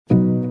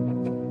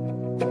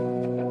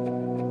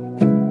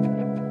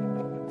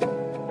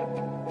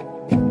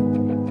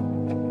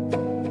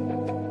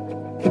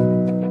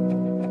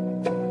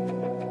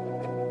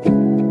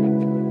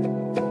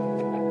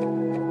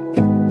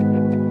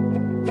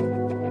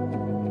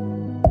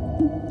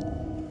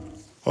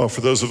Oh,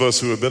 for those of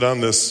us who have been on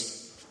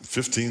this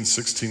 15,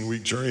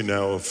 16-week journey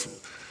now of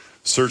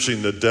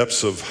searching the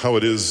depths of how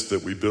it is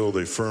that we build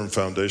a firm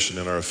foundation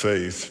in our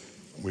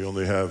faith, we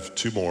only have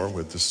two more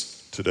with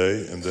this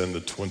today and then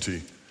the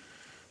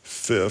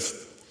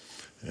 25th.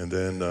 And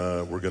then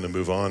we're going to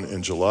move on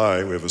in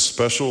July. We have a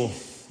special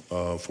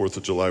 4th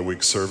of July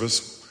week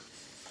service,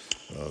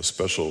 a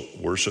special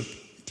worship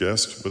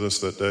guest with us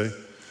that day.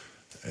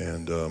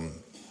 And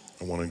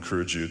I want to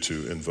encourage you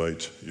to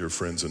invite your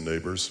friends and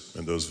neighbors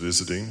and those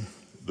visiting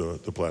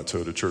the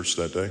Plateau to church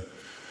that day.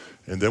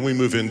 And then we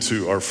move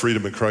into our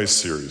Freedom in Christ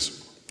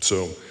series.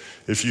 So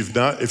if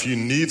you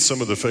need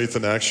some of the faith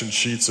and action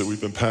sheets that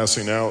we've been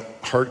passing out,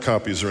 hard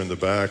copies are in the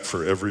back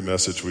for every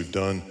message we've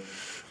done.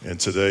 And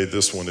today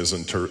this one is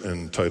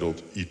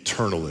entitled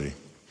Eternally.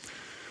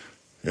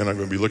 And I'm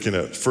going to be looking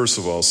at, first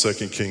of all,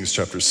 2 Kings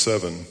chapter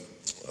 7,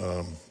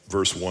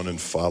 verse 1 and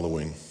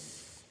following.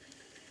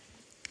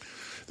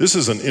 This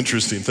is an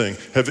interesting thing.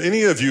 Have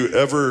any of you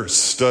ever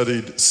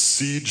studied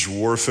siege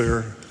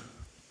warfare?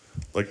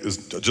 Like,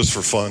 just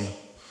for fun?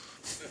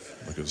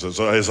 Like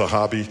as a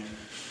hobby?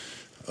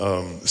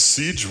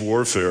 Siege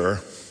warfare,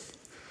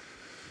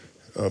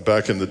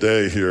 back in the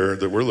day here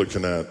that we're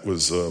looking at,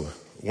 was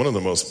one of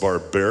the most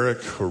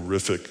barbaric,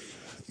 horrific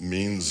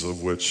means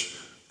of which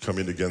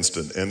coming against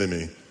an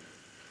enemy.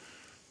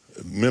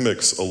 It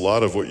mimics a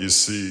lot of what you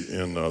see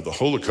in the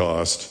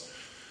Holocaust,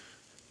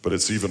 but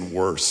it's even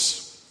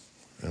worse.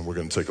 And we're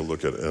going to take a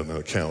look at an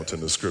account in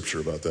the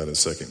scripture about that in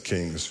 2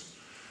 Kings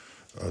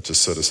to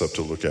set us up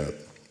to look at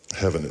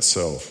heaven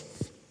itself.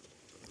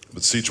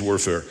 But siege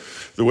warfare,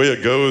 the way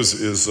it goes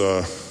is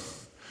the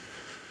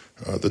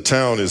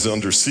town is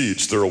under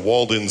siege. They're a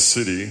walled-in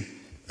city,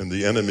 and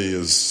the enemy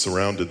has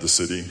surrounded the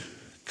city,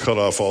 cut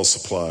off all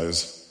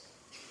supplies.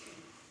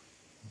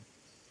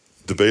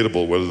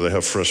 Debatable whether they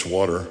have fresh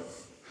water.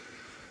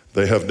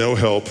 They have no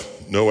help,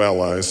 no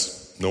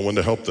allies, no one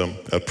to help them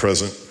at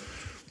present.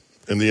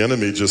 And the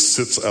enemy just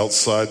sits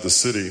outside the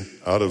city,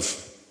 out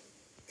of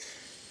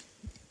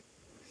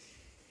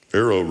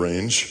arrow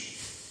range,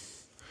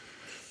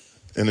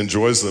 and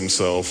enjoys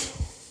themselves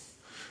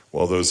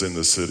while those in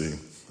the city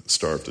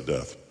starve to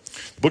death.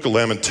 The book of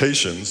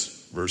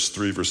Lamentations, verse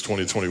 3, verse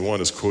 20,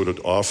 21 is quoted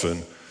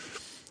often.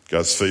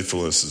 God's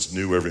faithfulness is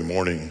new every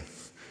morning.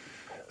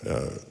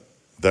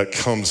 That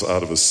comes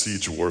out of a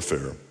siege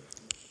warfare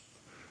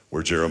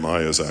where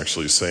Jeremiah is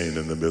actually saying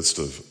in the midst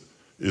of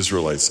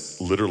Israelites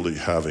literally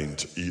having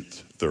to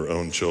eat their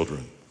own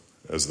children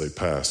as they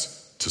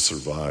pass to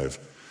survive.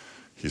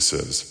 He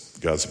says,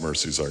 God's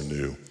mercies are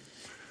new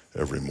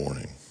every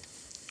morning.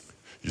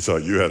 You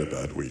thought you had a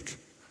bad week.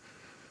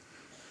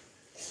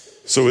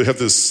 So we have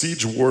this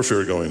siege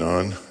warfare going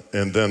on,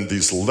 and then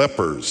these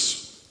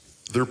lepers,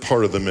 they're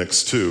part of the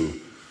mix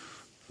too.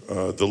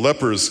 The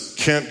lepers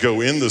can't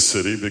go in the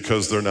city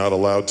because they're not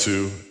allowed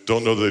to,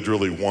 don't know they'd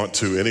really want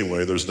to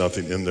anyway. There's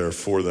nothing in there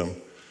for them.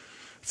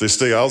 If they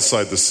stay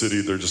outside the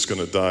city, they're just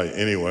going to die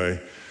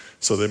anyway.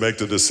 So they make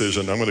the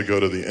decision, I'm going to go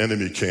to the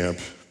enemy camp.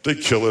 They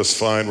kill us,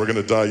 fine, we're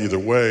going to die either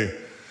way,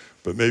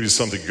 but maybe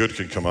something good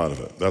can come out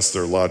of it. That's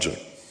their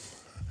logic.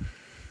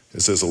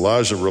 It says,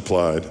 Elijah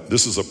replied,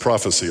 this is a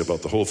prophecy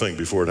about the whole thing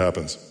before it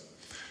happens.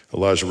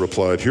 Elijah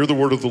replied, hear the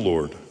word of the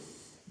Lord.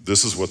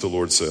 This is what the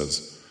Lord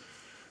says.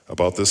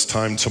 About this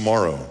time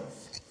tomorrow,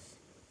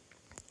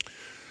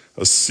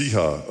 a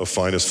seah of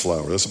finest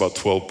flour, that's about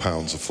 12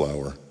 pounds of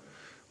flour,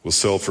 will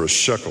sell for a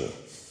shekel,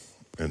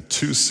 and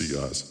 2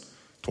 seahs,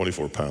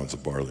 24 pounds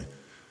of barley,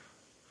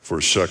 for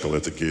a shekel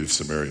at the gate of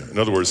Samaria. In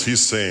other words,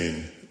 he's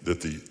saying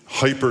that the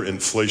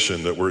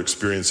hyperinflation that we're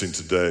experiencing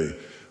today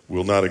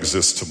will not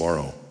exist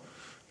tomorrow.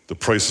 The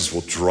prices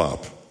will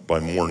drop by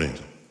morning.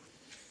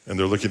 And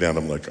they're looking at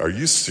him like, are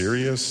you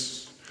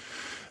serious?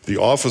 The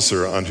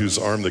officer on whose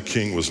arm the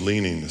king was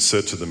leaning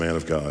said to the man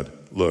of God,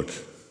 look,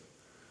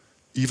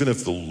 even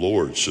if the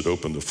Lord should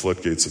open the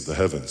floodgates of the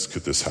heavens,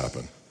 could this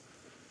happen?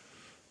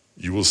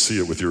 You will see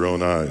it with your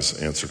own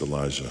eyes, answered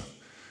Elijah,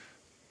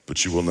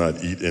 but you will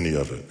not eat any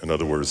of it. In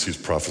other words, he's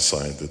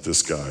prophesying that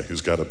this guy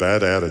who's got a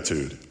bad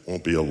attitude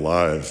won't be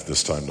alive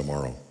this time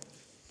tomorrow.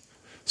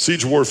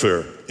 Siege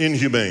warfare,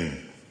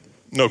 inhumane,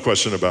 no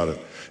question about it.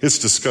 It's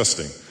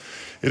disgusting.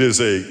 It is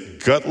a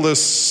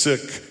gutless,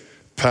 sick,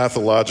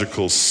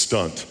 pathological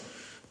stunt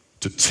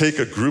to take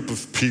a group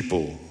of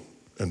people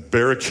and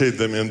barricade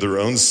them in their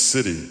own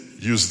city,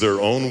 use their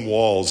own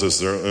walls as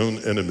their own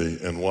enemy,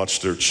 and watch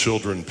their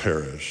children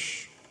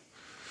perish,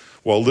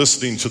 while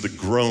listening to the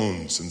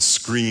groans and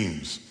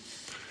screams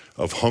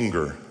of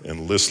hunger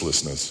and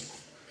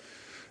listlessness.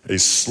 A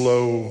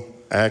slow,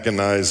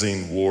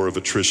 agonizing war of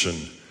attrition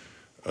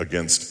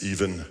against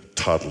even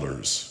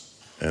toddlers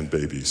and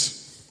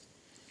babies.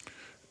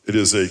 It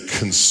is a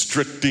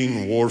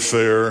constricting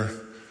warfare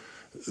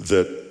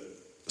that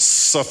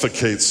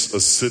suffocates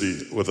a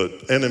city with an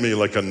enemy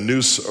like a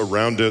noose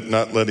around it,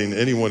 not letting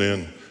anyone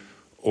in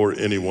or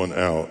anyone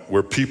out,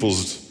 where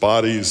people's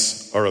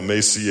bodies are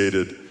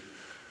emaciated,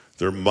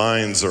 their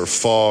minds are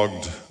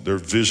fogged, their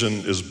vision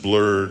is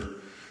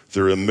blurred,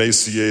 they're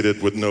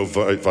emaciated with no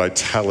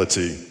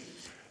vitality,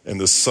 and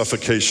the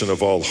suffocation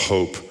of all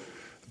hope,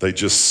 they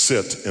just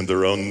sit in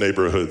their own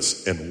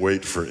neighborhoods and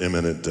wait for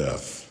imminent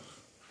death.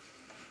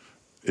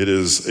 It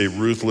is a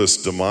ruthless,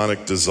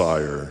 demonic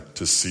desire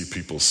to see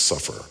people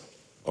suffer,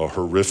 a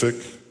horrific,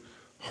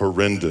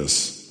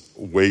 horrendous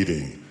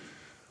waiting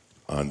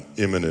on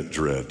imminent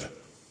dread,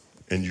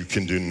 and you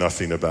can do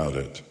nothing about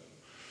it.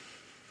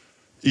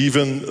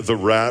 Even the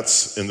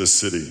rats in the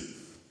city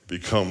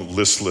become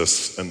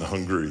listless and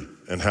hungry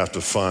and have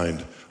to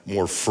find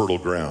more fertile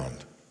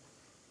ground.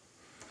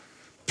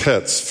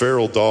 Pets,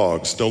 feral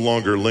dogs, no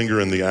longer linger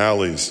in the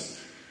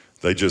alleys.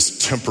 They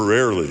just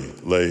temporarily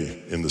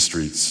lay in the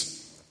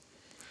streets.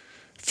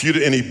 Few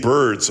to any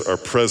birds are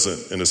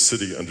present in a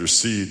city under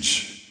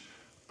siege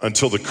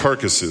until the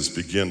carcasses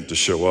begin to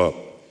show up.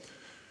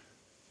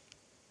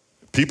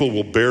 People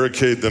will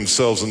barricade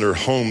themselves in their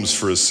homes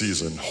for a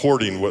season,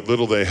 hoarding what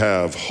little they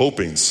have,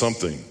 hoping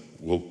something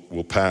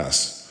will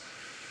pass.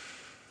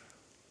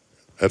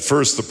 At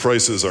first, the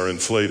prices are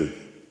inflated.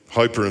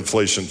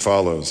 Hyperinflation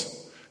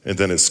follows, and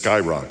then it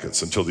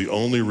skyrockets until the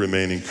only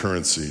remaining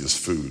currency is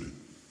food.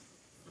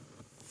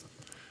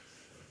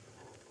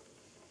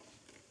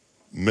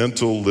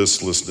 Mental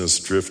listlessness,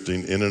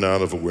 drifting in and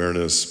out of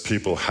awareness,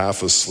 people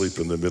half asleep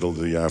in the middle of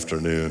the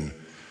afternoon,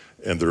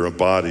 and their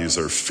bodies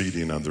are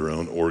feeding on their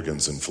own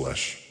organs and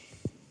flesh.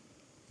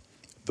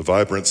 The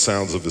vibrant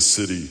sounds of the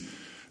city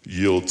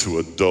yield to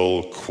a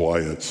dull,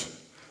 quiet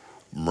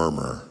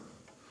murmur.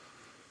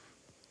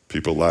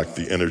 People lack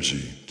the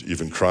energy to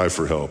even cry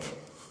for help.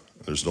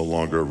 There's no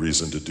longer a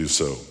reason to do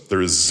so.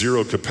 There is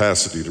zero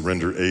capacity to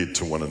render aid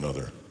to one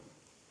another.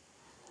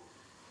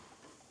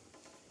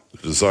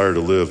 The desire to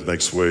live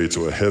makes way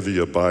to a heavy,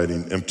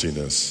 abiding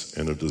emptiness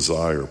and a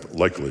desire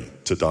likely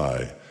to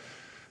die.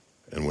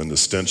 And when the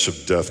stench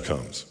of death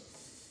comes,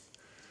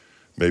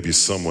 maybe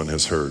someone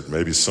has heard,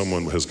 maybe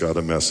someone has got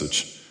a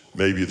message,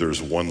 maybe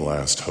there's one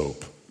last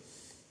hope.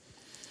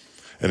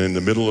 And in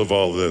the middle of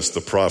all this, the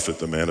prophet,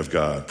 the man of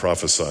God,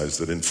 prophesies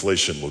that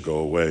inflation will go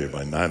away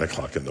by 9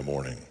 o'clock in the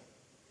morning.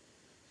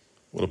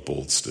 What a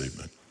bold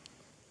statement.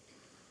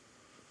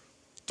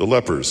 The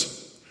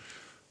lepers,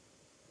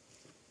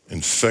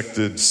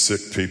 infected,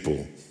 sick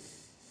people,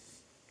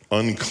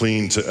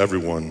 unclean to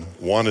everyone,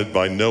 wanted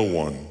by no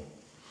one,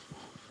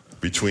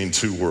 between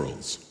two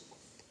worlds,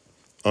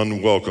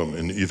 unwelcome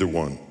in either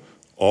one,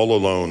 all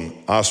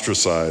alone,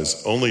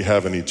 ostracized, only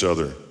having each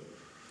other,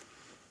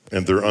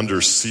 and they're under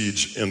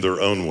siege in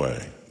their own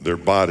way. Their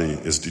body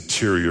is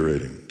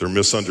deteriorating. They're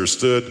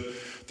misunderstood,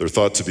 they're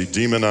thought to be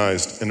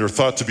demonized, and they're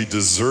thought to be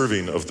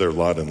deserving of their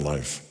lot in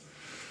life.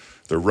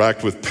 They're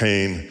racked with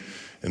pain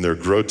and their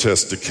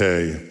grotesque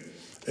decay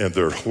and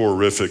their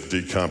horrific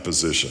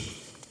decomposition.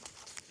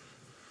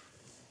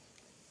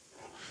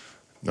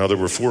 Now there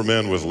were 4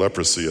 men with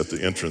leprosy at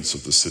the entrance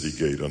of the city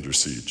gate under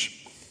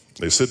siege.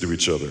 They said to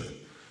each other,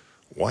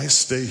 "Why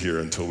stay here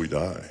until we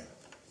die?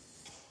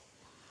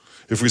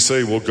 If we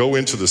say we'll go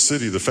into the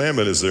city, the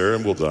famine is there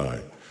and we'll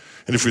die.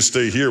 And if we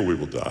stay here, we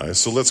will die.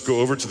 So let's go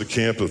over to the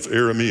camp of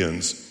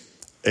Arameans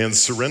and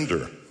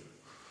surrender.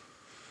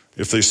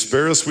 If they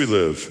spare us, we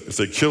live. If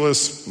they kill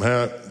us,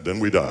 then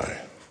we die."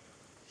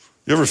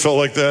 You ever felt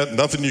like that?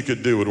 Nothing you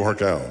could do would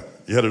work out.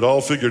 You had it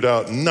all figured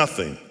out.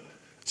 Nothing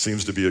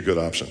seems to be a good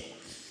option.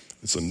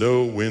 It's a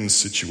no-win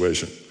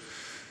situation.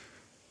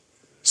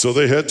 So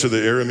they head to the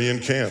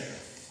Aramean camp.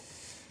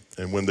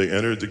 And when they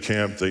entered the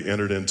camp, they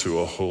entered into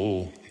a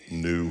whole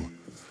new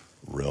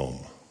realm.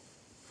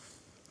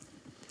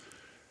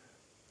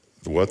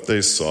 What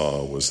they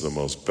saw was the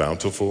most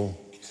bountiful,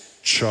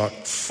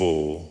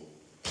 chock-full,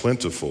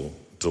 plentiful,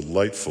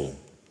 delightful,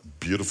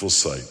 beautiful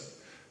sight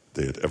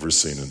they had ever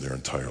seen in their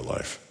entire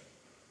life,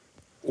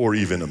 or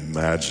even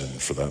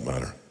imagined for that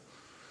matter.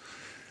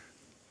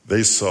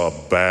 They saw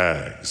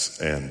bags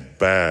and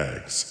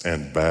bags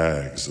and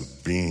bags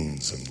of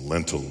beans and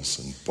lentils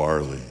and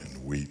barley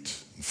and wheat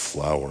and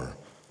flour.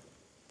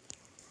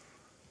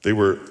 They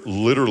were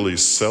literally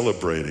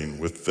celebrating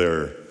with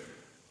their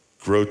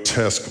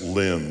grotesque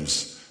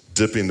limbs,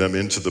 dipping them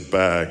into the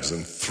bags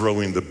and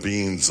throwing the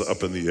beans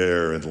up in the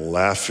air and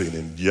laughing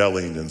and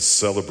yelling and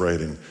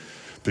celebrating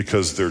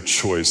because their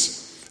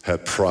choice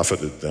had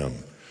profited them.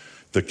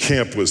 The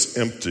camp was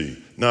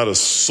empty. Not a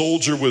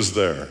soldier was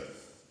there.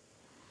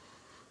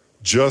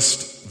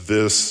 Just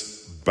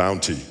this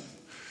bounty.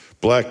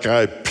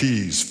 Black-eyed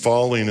peas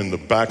falling in the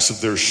backs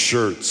of their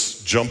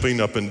shirts, jumping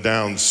up and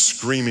down,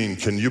 screaming,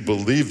 "Can you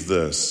believe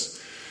this?"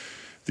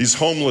 These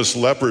homeless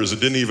lepers that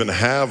didn't even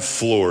have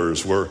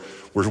floors were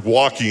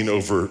walking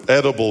over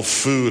edible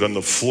food on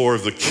the floor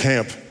of the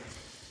camp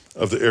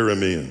of the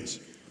Arameans.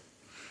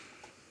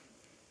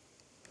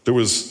 There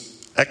was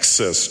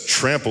excess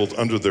trampled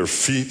under their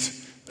feet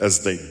as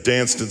they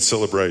danced in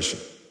celebration.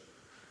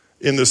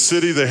 In the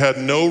city, they had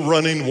no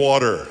running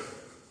water.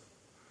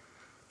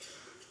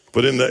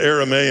 But in the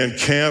Aramean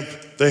camp,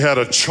 they had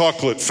a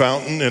chocolate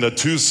fountain and a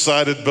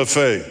 2-sided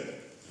buffet.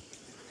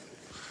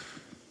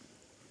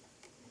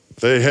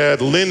 They had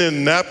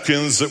linen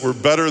napkins that were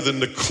better than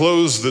the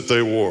clothes that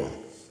they wore.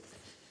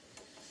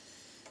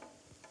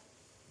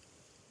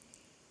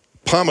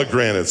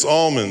 pomegranates,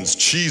 almonds,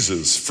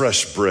 cheeses,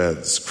 fresh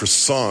breads,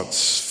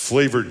 croissants,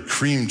 flavored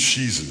cream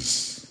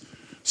cheeses,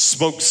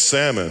 smoked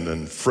salmon,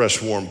 and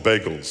fresh warm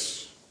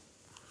bagels.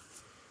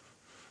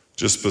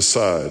 Just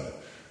beside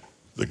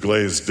the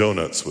glazed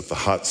donuts with the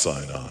hot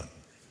sign on.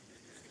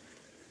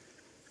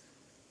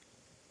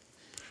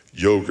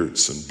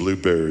 Yogurts and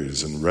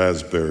blueberries and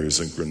raspberries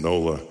and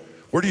granola.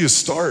 Where do you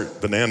start?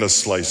 Banana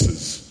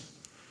slices.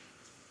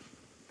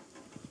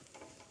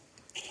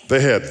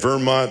 They had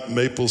Vermont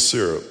maple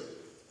syrup,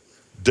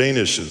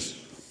 Danishes.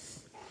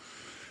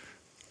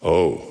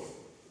 Oh,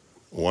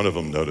 one of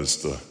them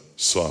noticed the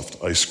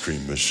soft ice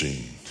cream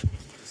machine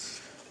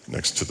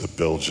next to the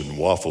Belgian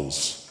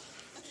waffles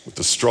with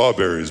the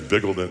strawberries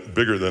bigger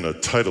than a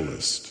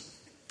Titleist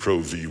Pro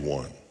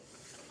V1.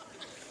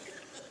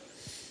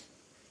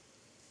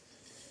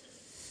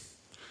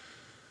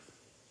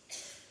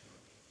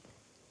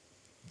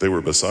 They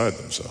were beside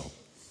themselves.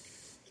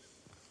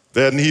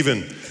 They hadn't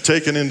even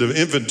taken into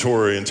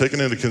inventory and taken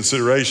into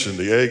consideration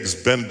the eggs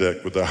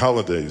Benedict with the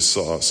hollandaise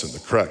sauce and the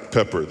cracked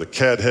pepper, the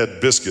cat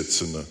head biscuits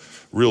and the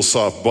real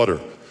soft butter,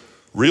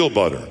 real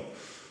butter,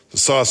 the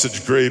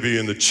sausage gravy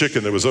and the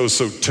chicken that was oh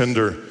so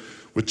tender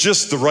with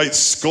just the right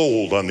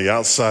scold on the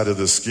outside of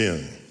the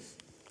skin,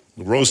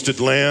 the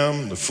roasted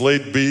lamb, the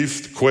filleted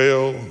beef, the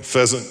quail, the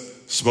pheasant,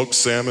 smoked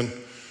salmon,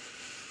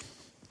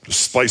 the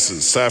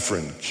spices,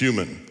 saffron,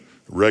 cumin,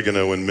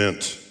 oregano and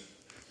mint,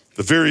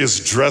 the various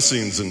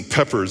dressings and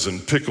peppers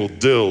and pickled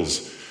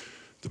dills,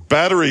 the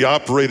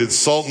battery-operated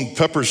salt and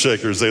pepper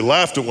shakers. They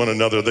laughed at one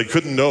another. They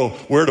couldn't know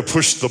where to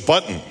push the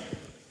button.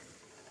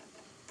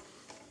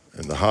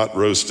 And the hot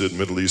roasted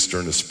Middle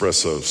Eastern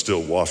espresso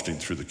still wafting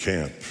through the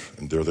camp.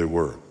 And there they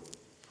were.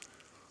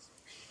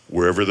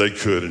 Wherever they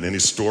could, in any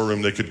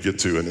storeroom they could get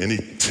to, in any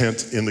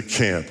tent in the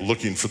camp,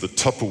 looking for the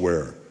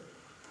Tupperware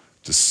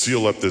to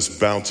seal up this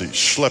bounty,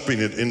 schlepping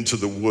it into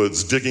the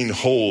woods, digging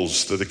holes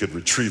so they could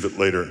retrieve it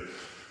later.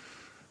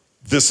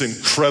 This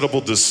incredible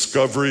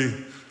discovery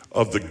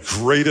of the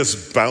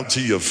greatest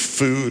bounty of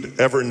food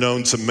ever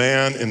known to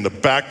man in the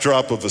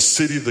backdrop of a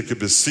city that could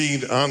be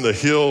seen on the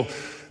hill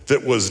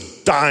that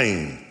was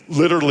dying,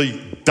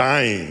 literally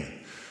dying.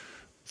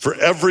 For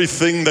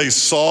everything they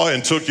saw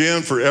and took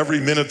in, for every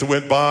minute that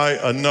went by,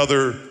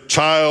 another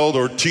child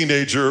or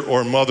teenager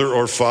or mother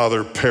or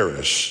father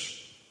perished.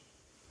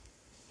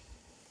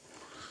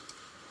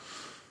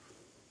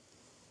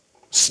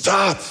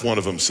 Stop, one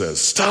of them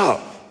says.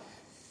 Stop.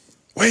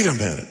 Wait a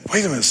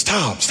minute.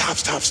 Stop.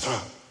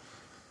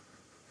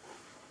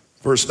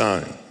 Verse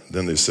 9,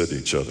 then they said to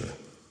each other,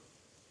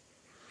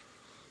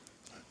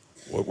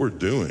 what we're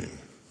doing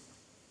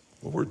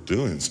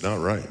is not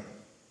right.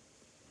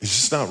 It's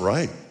just not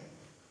right.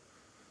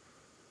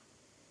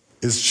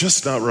 It's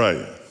just not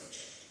right.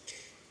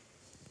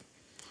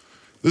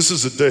 This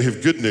is a day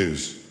of good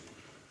news,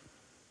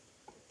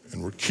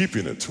 and we're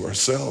keeping it to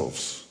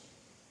ourselves.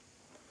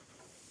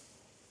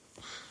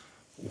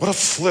 What a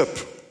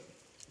flip.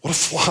 What a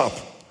flop.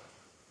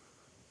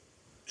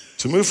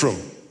 To move from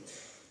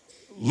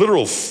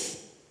literal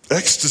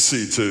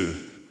ecstasy to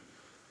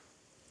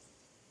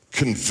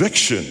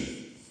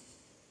conviction,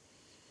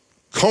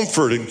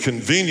 comfort and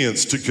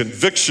convenience to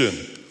conviction,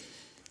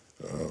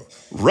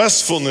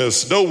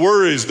 restfulness, no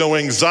worries, no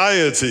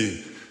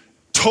anxiety,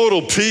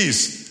 total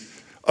peace,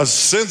 a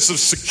sense of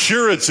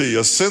security,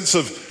 a sense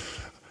of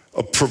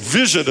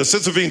provision, a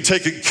sense of being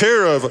taken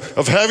care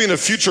of having a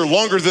future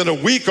longer than a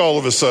week all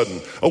of a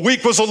sudden. A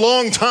week was a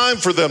long time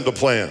for them to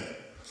plan.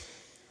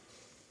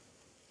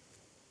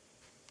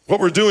 What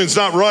we're doing is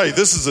not right.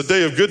 This is a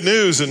day of good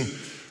news, and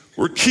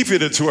we're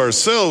keeping it to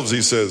ourselves,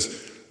 he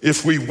says,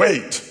 if we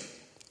wait.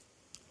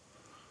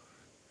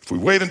 If we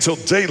wait until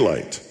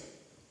daylight,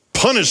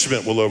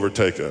 punishment will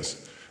overtake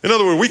us. In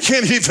other words, we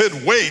can't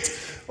even wait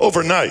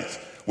overnight.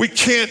 We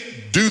can't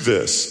do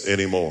this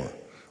anymore.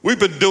 We've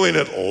been doing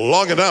it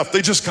long enough.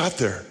 They just got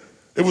there.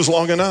 It was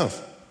long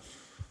enough.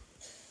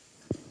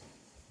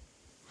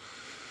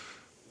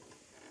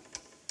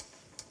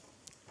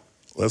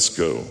 Let's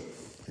go,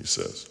 he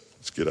says.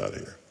 Let's get out of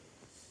here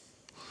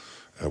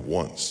at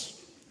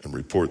once and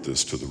report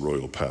this to the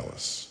royal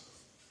palace.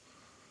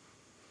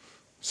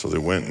 So they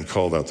went and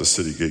called out the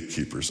city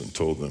gatekeepers and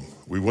told them,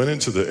 we went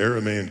into the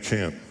Aramean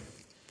camp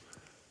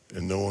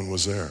and no one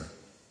was there.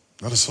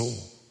 Not a soul.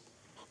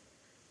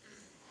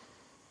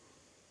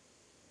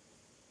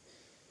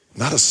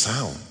 Not a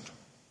sound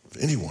of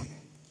anyone,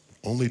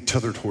 only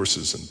tethered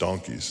horses and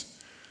donkeys,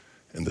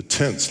 and the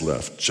tents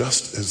left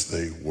just as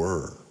they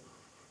were,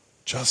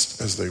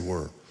 just as they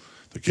were.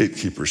 The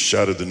gatekeepers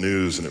shouted the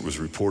news, and it was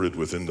reported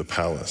within the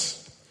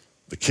palace.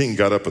 The king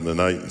got up in the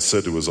night and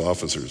said to his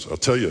officers, I'll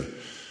tell you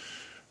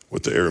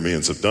what the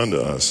Arameans have done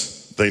to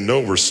us. They know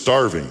we're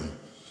starving,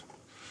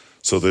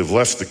 so they've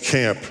left the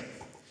camp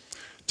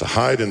to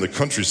hide in the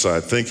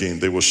countryside, thinking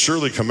they will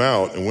surely come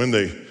out, and when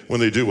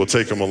they do, we'll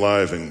take them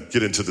alive and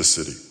get into the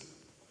city.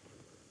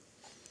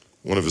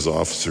 One of his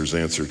officers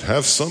answered,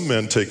 have some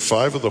men take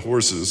 5 of the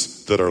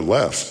horses that are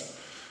left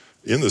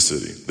in the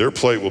city. Their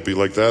plight will be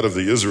like that of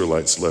the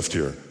Israelites left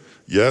here.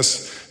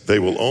 Yes, they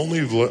will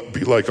only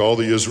be like all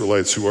the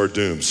Israelites who are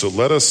doomed. So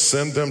let us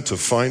send them to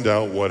find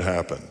out what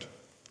happened.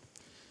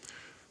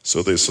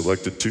 So they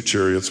selected 2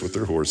 chariots with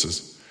their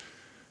horses,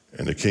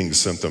 and the king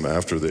sent them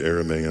after the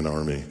Aramean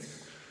army.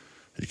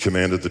 He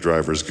commanded the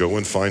drivers, go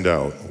and find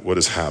out what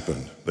has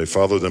happened. They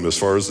followed them as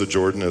far as the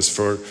Jordan,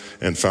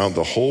 and found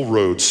the whole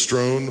road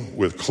strewn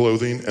with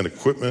clothing and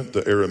equipment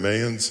the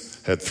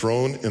Arameans had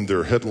thrown in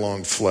their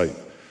headlong flight.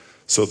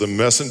 So the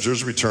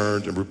messengers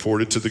returned and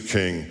reported to the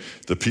king.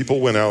 The people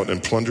went out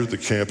and plundered the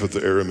camp of the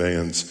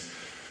Arameans.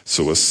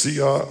 So a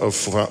seah of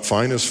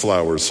finest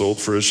flour sold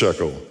for a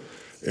shekel,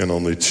 and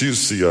only 2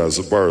 seahs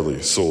of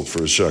barley sold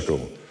for a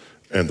shekel,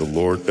 and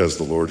as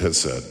the Lord had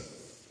said.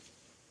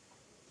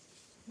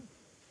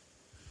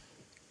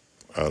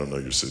 I don't know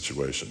your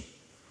situation.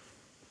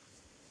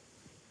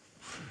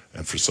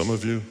 And for some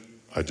of you,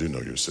 I do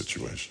know your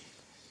situation.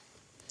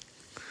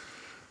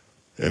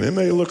 And it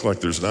may look like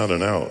there's not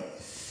an out.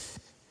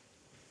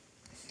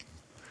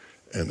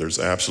 And there's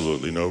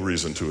absolutely no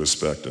reason to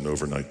expect an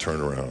overnight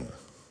turnaround.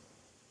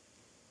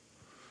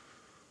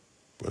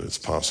 But it's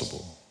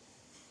possible.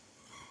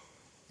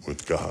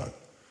 With God,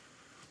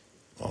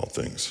 all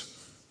things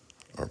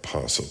are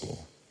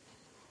possible.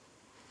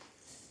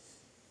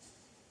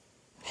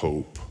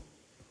 Hope.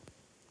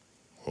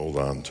 Hold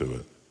on to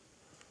it.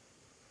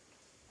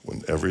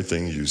 When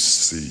everything you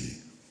see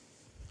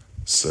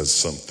says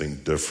something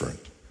different,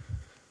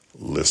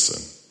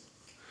 listen.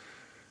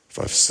 If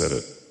I've said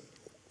it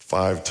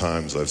 5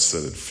 times, I've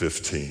said it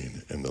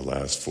 15 in the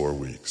last 4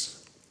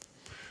 weeks.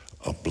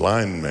 A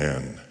blind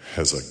man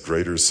has a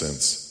greater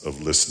sense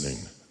of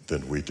listening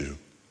than we do.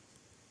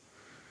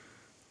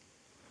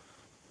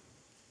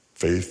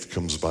 Faith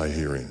comes by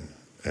hearing,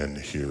 and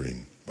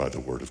hearing by the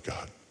word of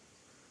God.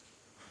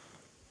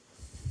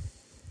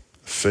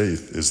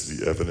 Faith is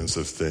the evidence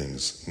of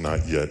things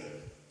not yet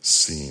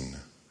seen.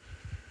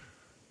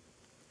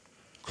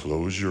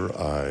 Close your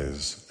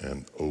eyes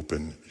and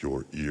open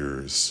your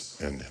ears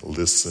and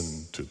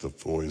listen to the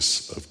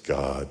voice of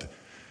God.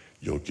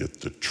 You'll get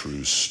the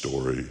true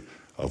story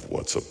of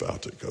what's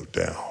about to go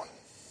down.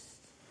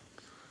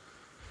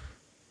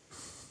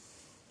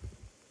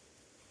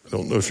 I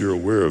don't know if you're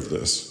aware of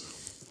this,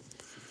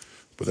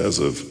 but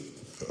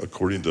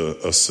according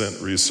to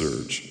Ascent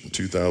Research in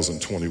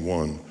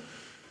 2021,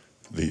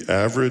 the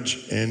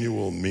average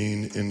annual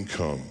mean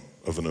income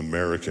of an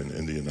American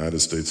in the United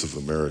States of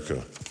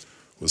America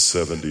was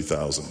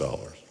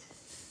 $70,000.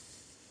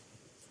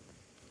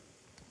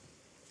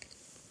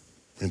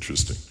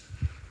 Interesting.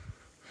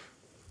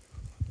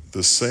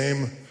 The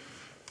same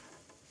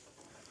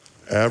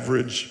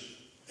average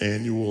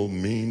annual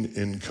mean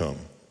income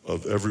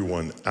of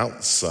everyone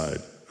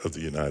outside of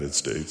the United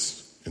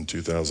States in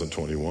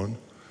 2021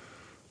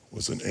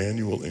 was an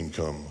annual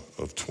income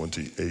of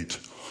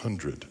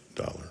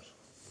 $2,800.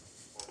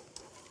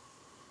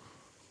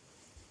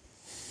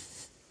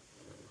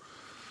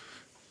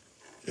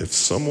 If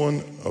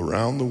someone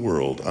around the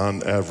world,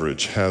 on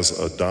average, has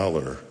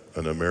 $1,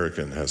 an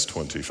American has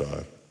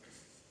 25.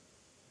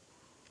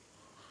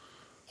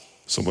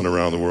 Someone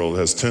around the world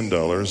has $10,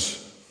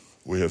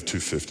 we have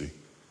 250.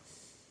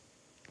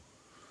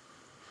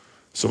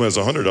 Someone has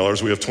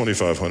 $100, we have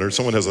 $2,500.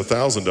 Someone has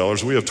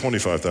 $1,000, we have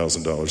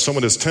 $25,000.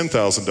 Someone has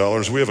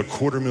 $10,000, we have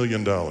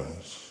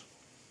 $250,000.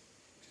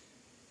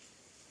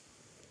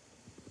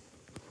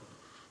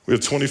 We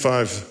have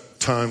 25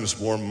 times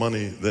more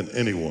money than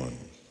anyone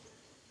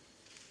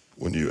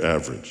when you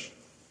average.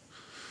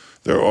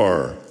 There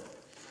are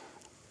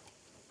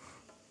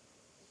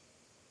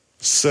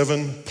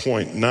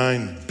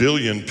 7.9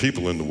 billion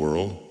people in the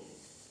world,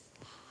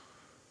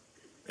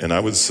 and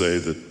I would say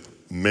that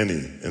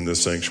many in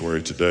this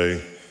sanctuary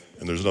today,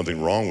 and there's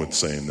nothing wrong with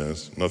saying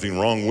this, nothing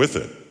wrong with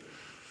it,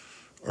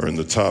 are in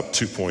the top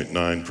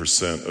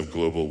 2.9% of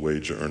global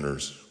wage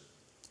earners.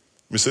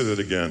 Let me say that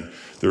again.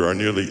 There are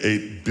nearly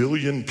 8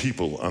 billion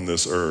people on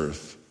this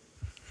earth,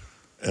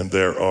 and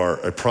there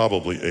are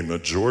probably a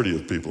majority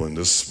of people in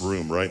this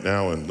room right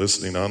now and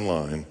listening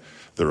online.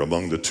 They're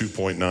among the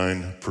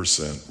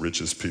 2.9%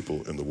 richest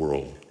people in the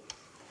world.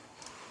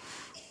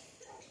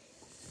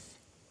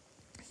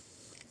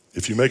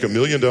 If you make $1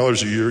 million a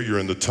year, you're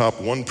in the top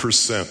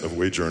 1% of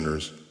wage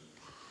earners.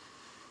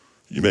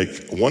 You make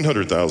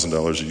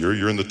 $100,000 a year,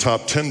 you're in the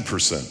top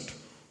 10%.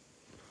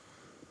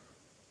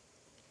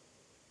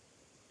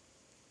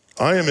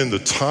 I am in the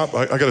top,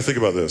 I got to think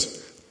about this.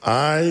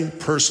 I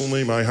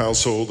personally, my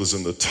household is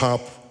in the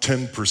top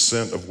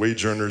 10% of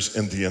wage earners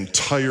in the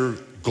entire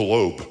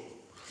globe.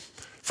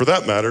 For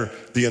that matter,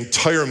 the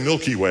entire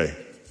Milky Way.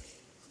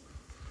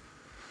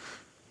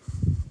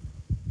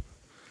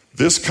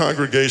 This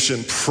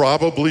congregation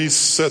probably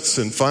sits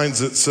and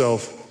finds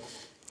itself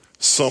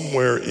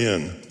somewhere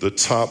in the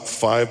top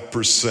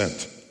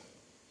 5%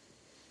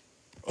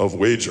 of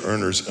wage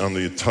earners on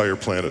the entire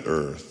planet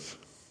Earth.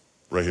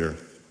 Right here.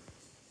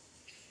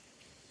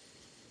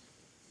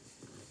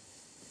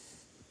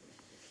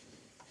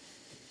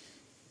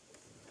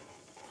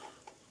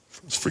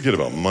 Let's forget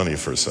about money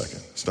for a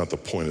second. It's not the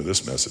point of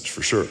this message,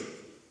 for sure.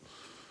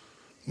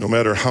 No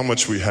matter how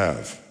much we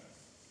have,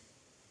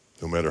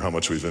 no matter how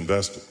much we've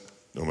invested,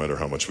 no matter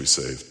how much we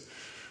saved,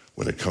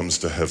 when it comes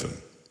to heaven,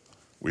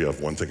 we have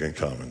one thing in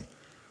common.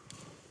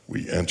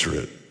 We enter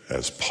it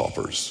as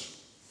paupers,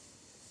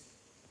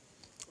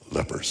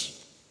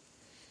 lepers,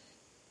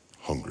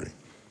 hungry,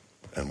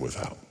 and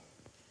without.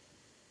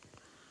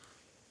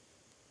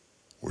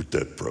 We're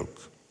dead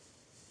broke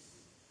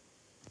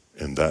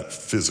in that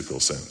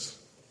physical sense.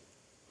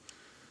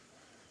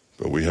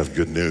 But we have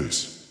good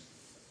news.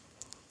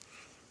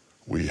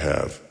 We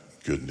have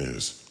good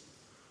news.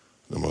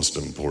 The most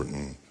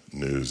important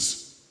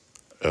news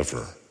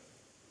ever.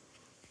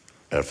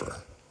 Ever.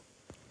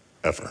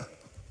 Ever.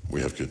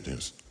 We have good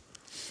news.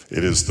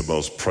 It is the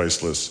most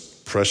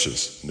priceless,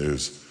 precious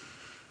news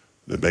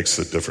that makes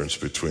the difference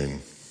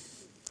between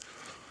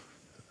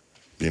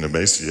being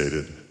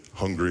emaciated,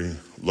 hungry,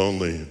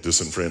 lonely,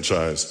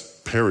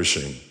 disenfranchised,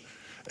 perishing,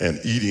 and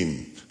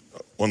eating,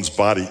 one's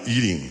body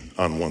eating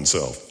on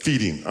oneself,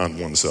 feeding on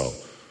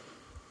oneself.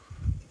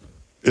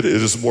 It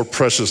is more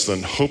precious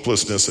than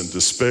hopelessness and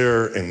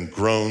despair and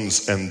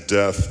groans and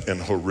death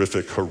and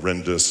horrific,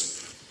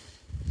 horrendous.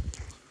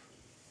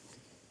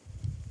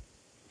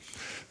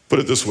 Put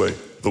it this way,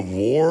 the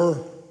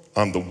war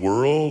on the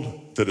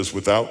world that is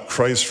without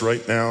Christ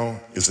right now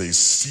is a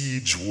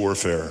siege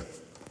warfare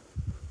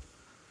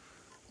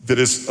that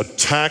is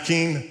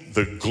attacking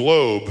the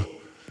globe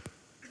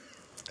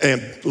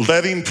and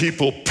letting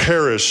people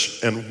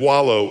perish and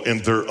wallow in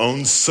their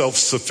own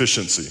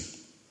self-sufficiency.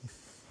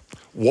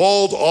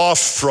 Walled off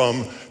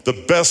from the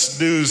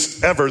best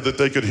news ever that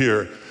they could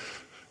hear.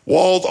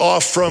 Walled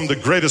off from the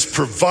greatest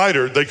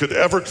provider they could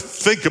ever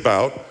think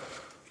about,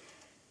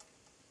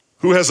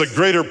 who has a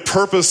greater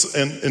purpose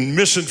and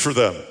mission for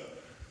them.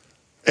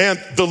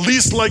 And the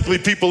least likely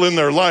people in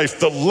their life,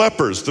 the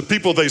lepers, the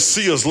people they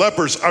see as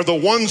lepers, are the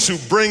ones who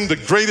bring the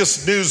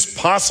greatest news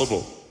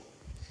possible.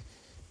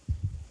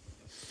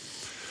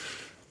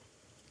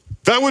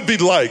 That would be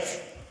like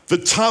the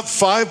top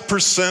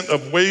 5%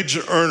 of wage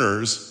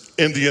earners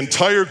in the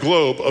entire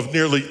globe of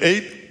nearly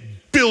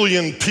 8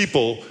 billion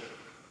people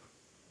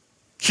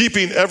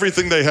keeping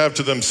everything they have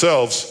to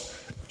themselves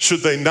should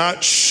they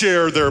not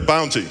share their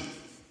bounty.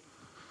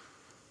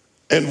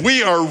 And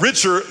we are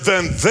richer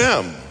than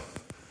them.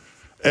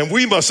 And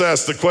we must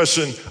ask the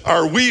question,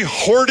 are we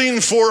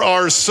hoarding for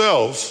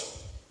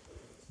ourselves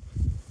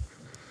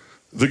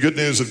the good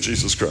news of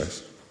Jesus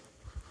Christ?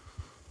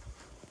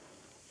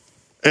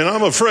 And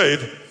I'm not afraid,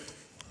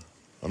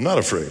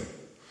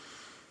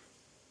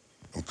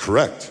 I'm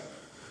correct,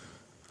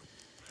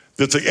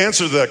 that the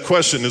answer to that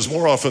question is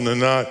more often than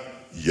not,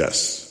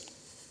 yes.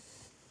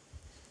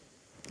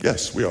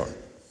 Yes, we are.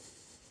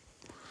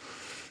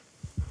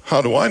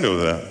 How do I know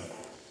that?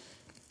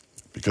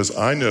 Because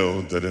I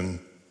know that in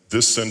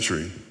this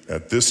century,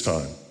 at this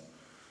time,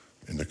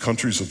 in the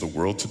countries of the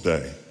world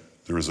today,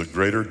 there is a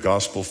greater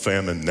gospel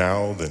famine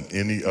now than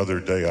any other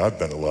day I've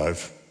been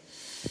alive.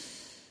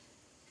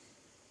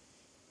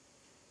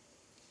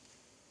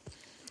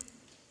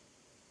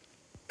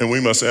 And we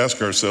must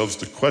ask ourselves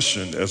the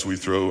question as we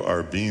throw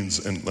our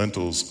beans and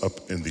lentils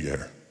up in the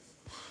air.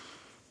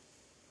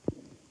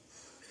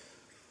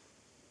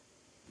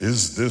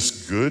 Is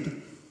this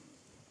good?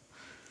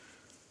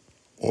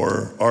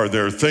 Or are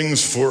there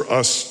things for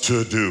us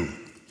to do?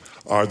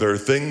 Are there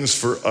things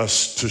for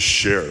us to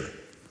share?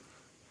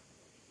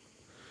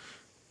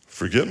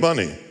 Forget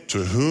money.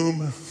 To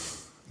whom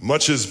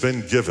much has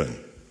been given.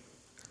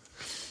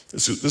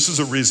 This is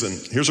a reason,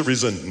 here's a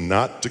reason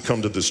not to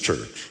come to this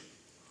church.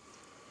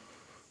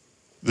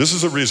 This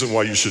is a reason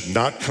why you should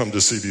not come to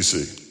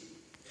CBC.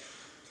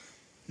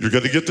 You're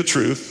going to get the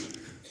truth.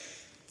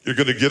 You're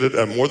going to get it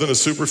at more than a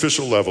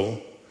superficial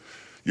level.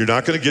 You're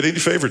not going to get any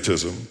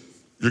favoritism.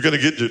 You're going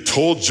to get it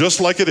told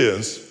just like it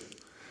is.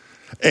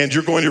 And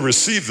you're going to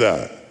receive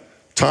that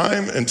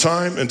time and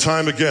time and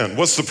time again.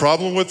 What's the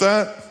problem with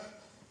that?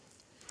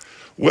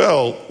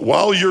 Well,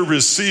 while you're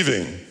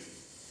receiving,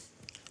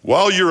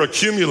 while you're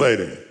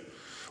accumulating,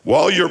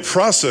 while you're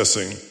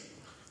processing,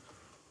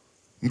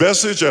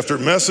 message after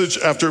message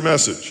after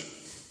message,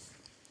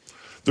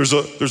 there's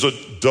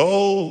a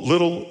dull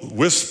little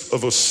wisp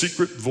of a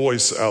secret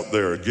voice out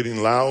there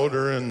getting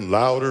louder and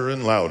louder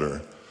and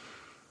louder.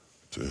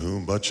 To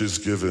whom much is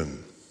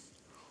given,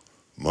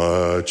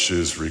 much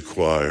is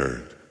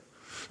required.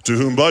 To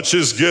whom much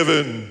is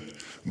given,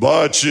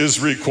 much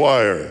is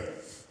required.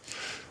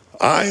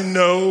 I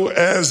know,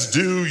 as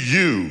do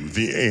you,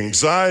 the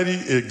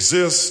anxiety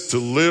exists to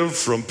live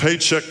from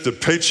paycheck to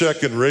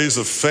paycheck and raise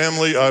a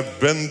family.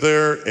 I've been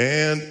there,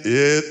 and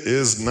it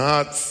is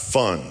not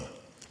fun.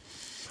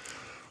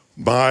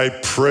 My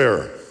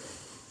prayer,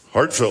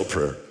 heartfelt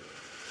prayer,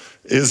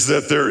 is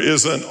that there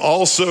is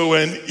also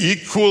an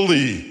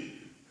equally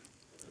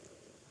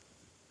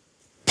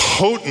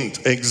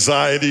potent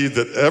anxiety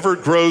that ever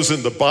grows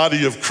in the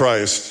body of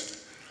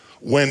Christ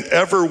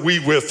whenever we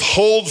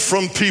withhold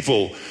from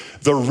people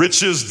the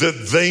riches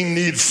that they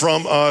need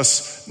from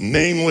us,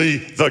 namely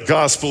the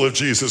gospel of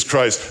Jesus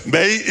Christ.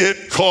 May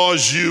it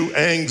cause you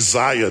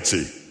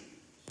anxiety.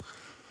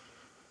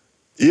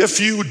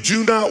 If you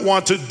do not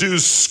want to do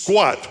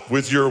squat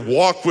with your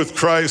walk with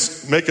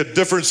Christ, make a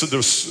difference in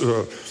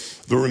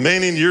the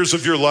remaining years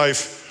of your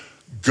life,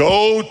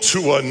 go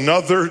to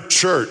another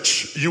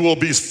church. You will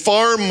be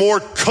far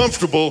more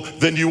comfortable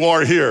than you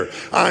are here.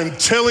 I'm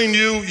telling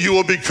you, you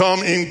will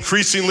become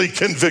increasingly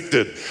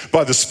convicted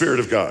by the Spirit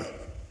of God.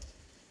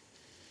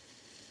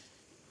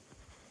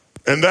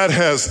 And that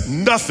has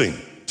nothing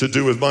to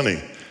do with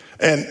money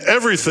and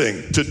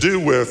everything to do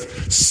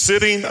with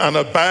sitting on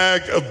a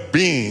bag of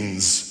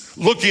beans,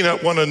 looking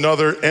at one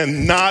another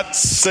and not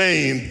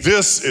saying,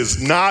 this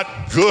is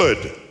not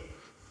good.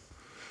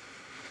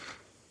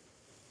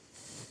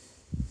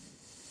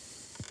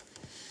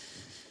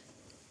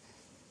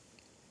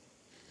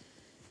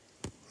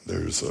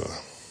 There's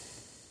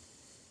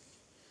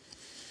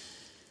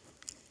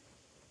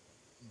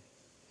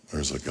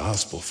a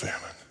gospel famine.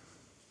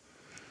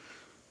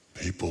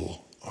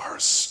 People are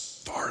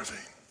starving.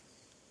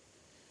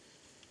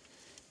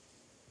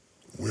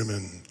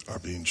 Women are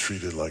being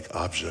treated like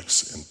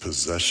objects and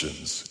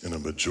possessions in a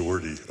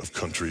majority of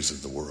countries in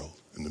the world,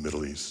 in the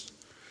Middle East.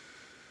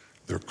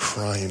 They're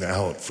crying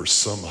out for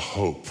some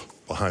hope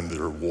behind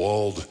their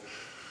walled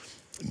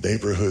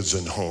neighborhoods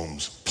and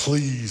homes.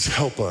 Please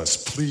help us.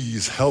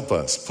 Please help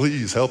us.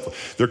 Please help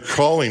us. They're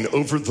calling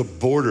over the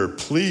border.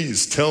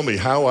 Please tell me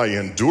how I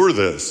endure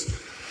this.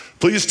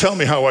 Please tell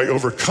me how I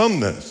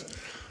overcome this.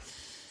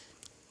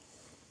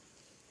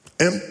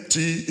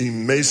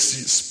 Empty,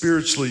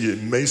 spiritually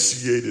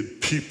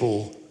emaciated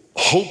people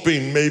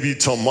hoping maybe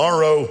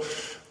tomorrow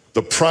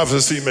the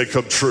prophecy may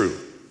come true.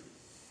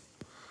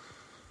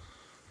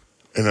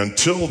 And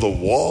until the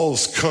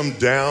walls come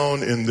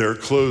down in their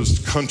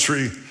closed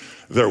country,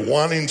 they're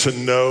wanting to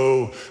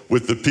know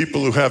with the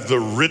people who have the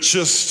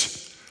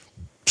richest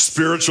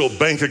spiritual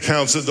bank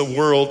accounts in the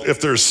world if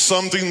there's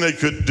something they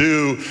could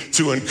do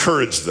to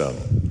encourage them.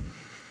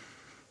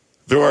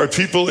 There are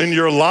people in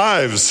your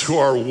lives who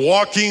are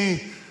walking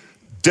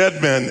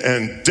dead men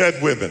and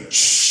dead women,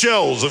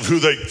 shells of who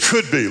they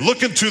could be.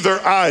 Look into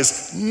their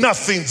eyes,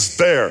 nothing's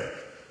there.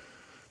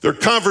 Their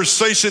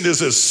conversation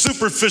is as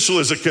superficial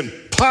as it can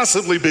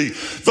possibly be.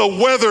 The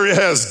weather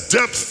has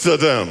depth to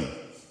them.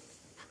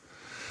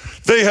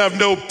 They have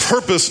no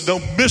purpose, no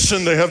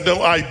mission. They have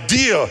no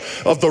idea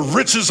of the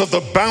riches of the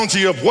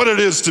bounty of what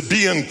it is to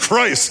be in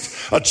Christ,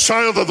 a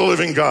child of the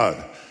living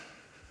God.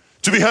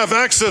 To have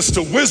access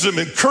to wisdom,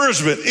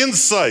 encouragement,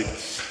 insight,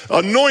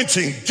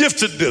 anointing,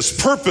 giftedness,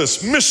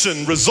 purpose,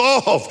 mission,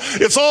 resolve.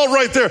 It's all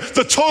right there,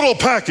 the total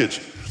package.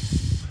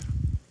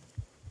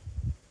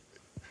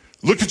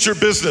 Look at your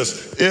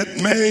business.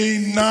 It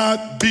may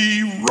not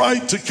be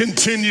right to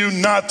continue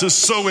not to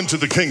sow into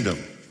the kingdom.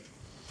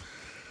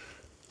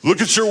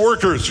 Look at your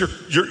workers,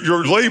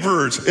 your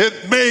laborers.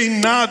 It may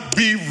not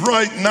be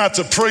right not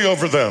to pray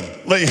over them,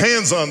 lay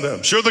hands on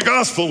them, share the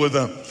gospel with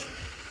them.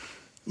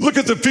 Look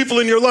at the people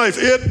in your life.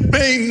 It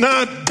may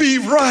not be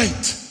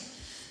right.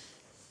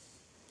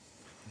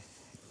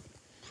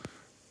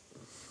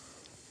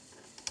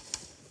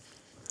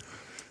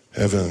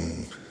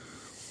 Heaven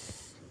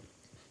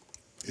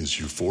is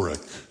euphoric.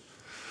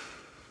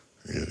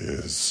 It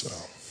is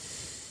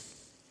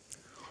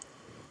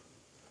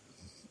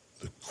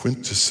the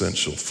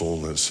quintessential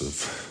fullness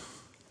of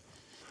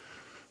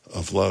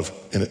love.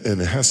 And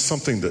it has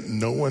something that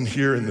no one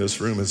here in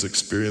this room has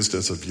experienced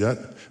as of yet,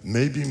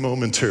 maybe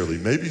momentarily,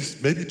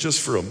 maybe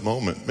just for a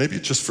moment, maybe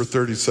just for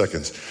 30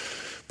 seconds.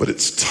 But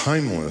it's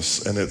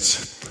timeless and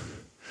it's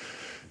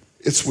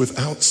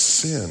without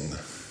sin.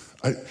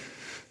 I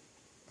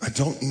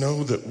don't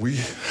know that we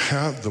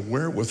have the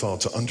wherewithal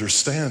to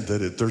understand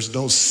that there's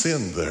no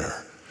sin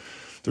there.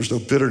 There's no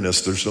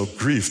bitterness, there's no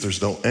grief,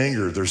 there's no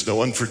anger, there's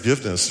no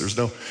unforgiveness, there's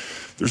no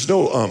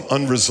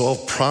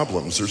unresolved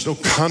problems, there's no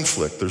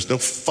conflict, there's no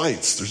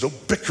fights, there's no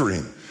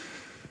bickering.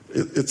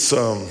 It's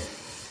a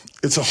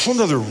whole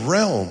nother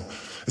realm.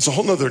 It's a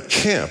whole nother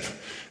camp.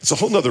 It's a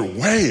whole nother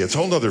way. It's a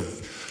whole nother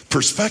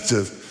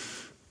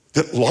perspective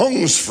that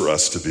longs for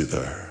us to be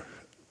there.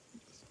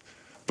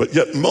 But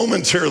yet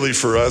momentarily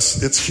for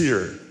us, it's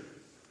here.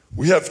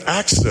 We have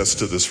access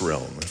to this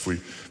realm if we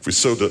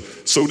so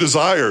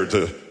desire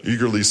to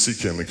eagerly seek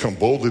him and come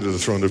boldly to the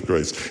throne of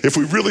grace. If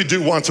we really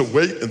do want to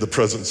wait in the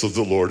presence of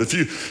the Lord, if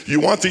you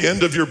want the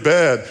end of your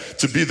bed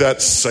to be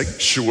that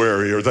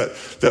sanctuary or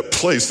that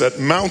place, that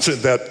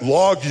mountain, that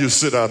log you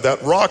sit on,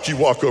 that rock you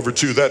walk over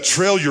to, that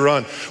trail you're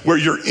on, where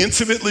you're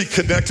intimately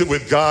connected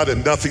with God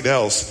and nothing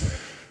else,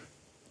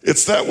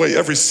 it's that way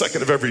every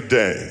second of every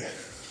day.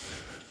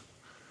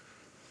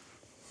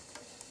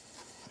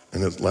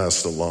 And it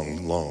lasts a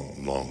long,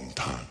 long, long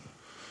time.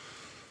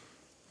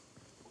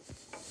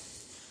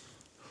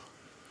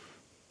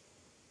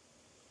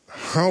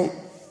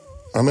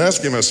 I'm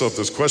asking myself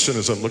this question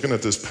as I'm looking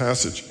at this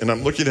passage, and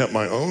I'm looking at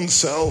my own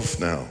self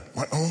now,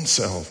 my own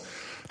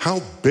self. How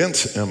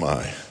bent am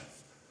I?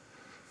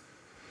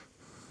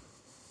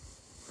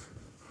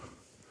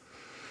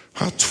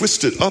 How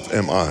twisted up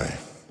am I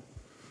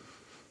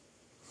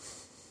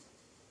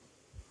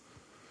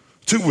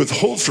to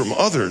withhold from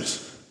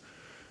others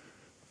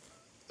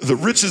the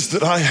riches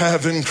that I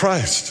have in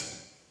Christ.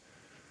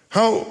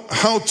 How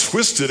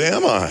twisted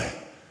am I?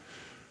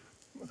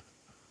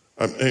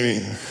 I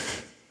mean,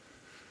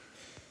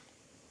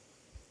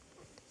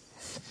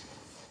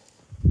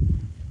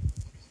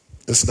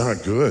 it's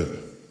not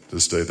good to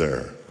stay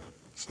there.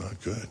 It's not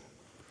good.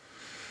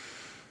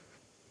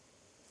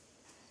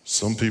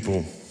 Some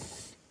people,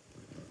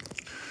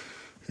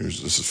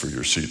 this is for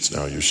your sheets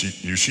now, you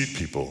sheet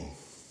people.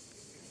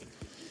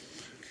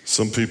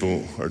 Some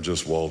people are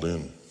just walled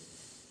in.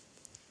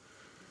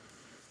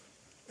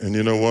 And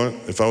you know what?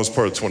 If I was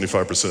part of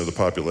 25% of the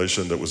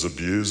population that was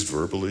abused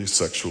verbally,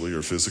 sexually,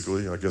 or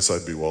physically, I guess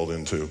I'd be walled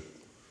in too.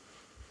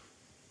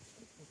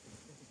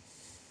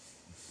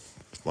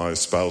 If my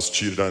spouse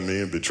cheated on me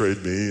and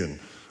betrayed me and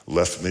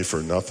left me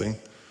for nothing,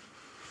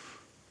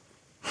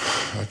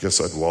 I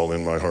guess I'd wall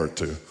in my heart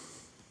too.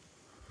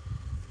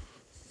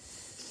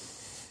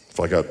 If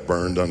I got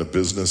burned on a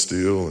business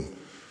deal and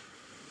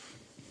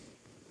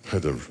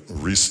had to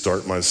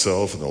restart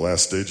myself in the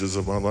last stages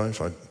of my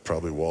life, I'd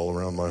probably wall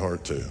around my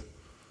heart too.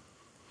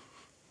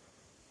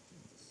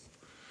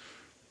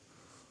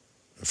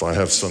 If I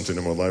have something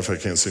in my life I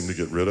can't seem to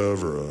get rid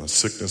of, or a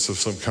sickness of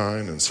some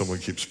kind, and someone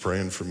keeps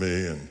praying for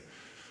me, and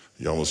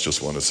you almost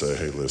just want to say,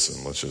 hey,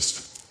 listen, let's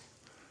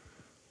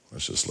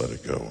just let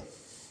it go.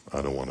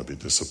 I don't want to be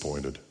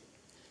disappointed.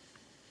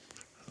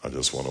 I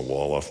just want to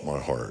wall off my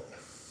heart.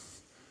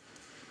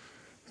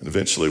 And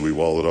eventually we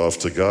wall it off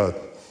to God.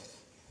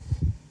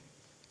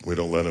 We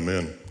don't let him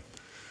in.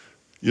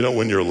 You know,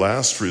 when your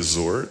last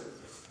resort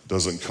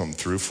doesn't come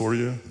through for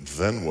you,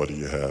 then what do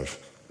you have?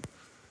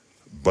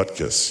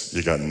 Butkus.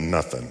 You got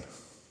nothing.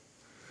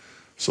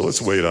 So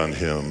let's wait on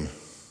him.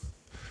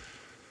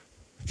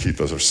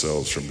 Keep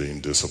ourselves from being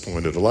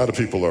disappointed. A lot of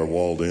people are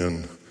walled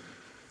in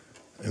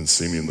and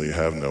seemingly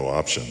have no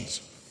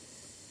options.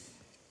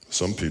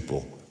 Some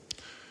people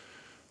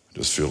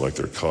just feel like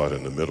they're caught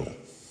in the middle.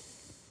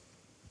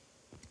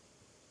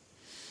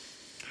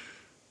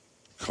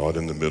 Caught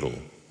in the middle.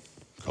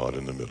 Caught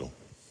in the middle.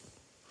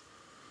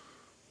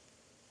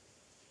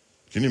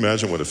 Can you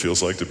imagine what it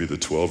feels like to be the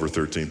 12 or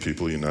 13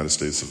 people in the United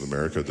States of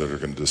America that are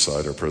going to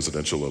decide our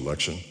presidential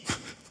election?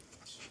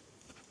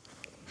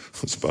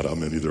 That's about how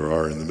many there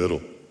are in the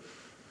middle.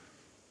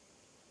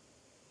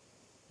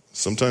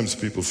 Sometimes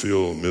people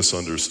feel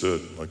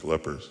misunderstood, like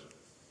lepers.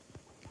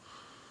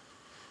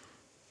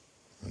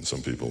 And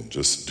some people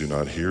just do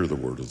not hear the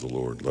word of the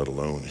Lord, let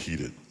alone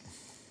heed it.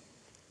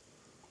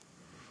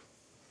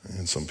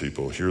 And some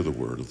people hear the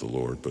word of the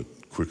Lord, but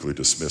quickly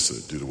dismiss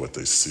it due to what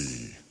they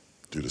see,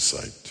 due to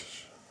sight.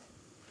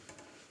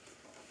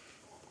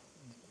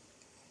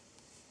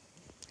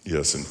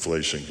 Yes,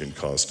 inflation can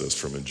cost us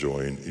from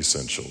enjoying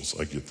essentials.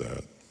 I get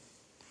that.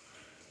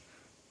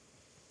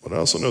 But I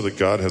also know that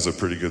God has a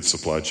pretty good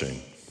supply chain.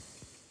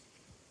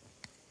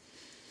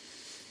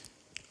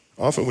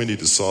 Often we need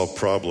to solve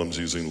problems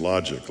using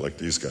logic like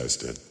these guys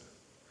did.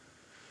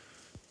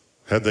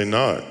 Had they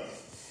not,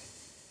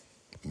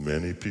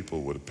 many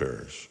people would have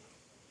perished.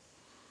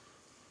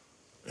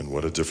 And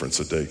what a difference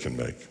a day can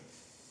make.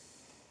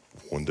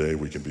 One day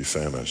we can be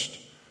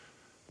famished,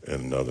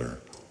 and another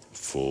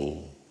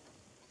full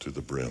to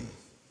the brim.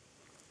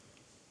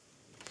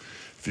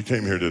 If you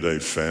came here today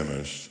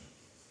famished,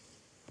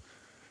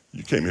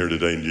 you came here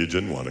today and you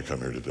didn't want to come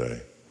here today.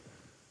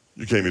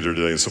 You came here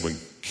today and someone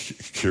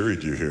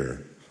carried you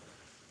here.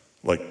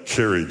 Like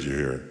carried you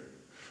here.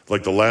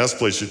 Like the last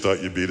place you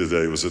thought you'd be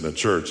today was in a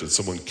church and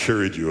someone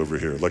carried you over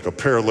here. Like a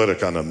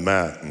paralytic on a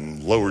mat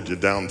and lowered you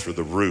down through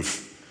the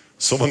roof.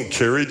 Someone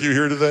carried you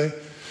here today?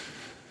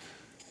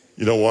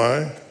 You know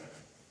why?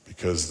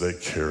 Because they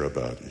care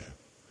about you.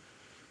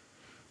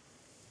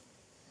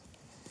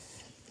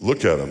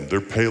 Look at them.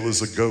 They're pale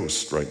as a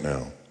ghost right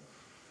now,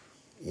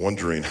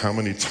 wondering how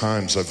many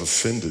times I've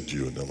offended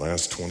you in the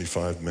last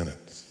 25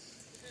 minutes.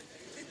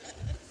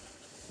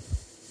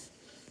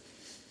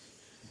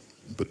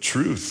 But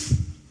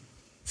truth,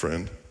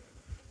 friend,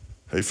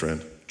 hey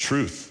friend,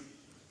 truth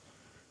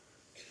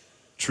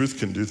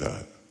can do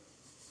that.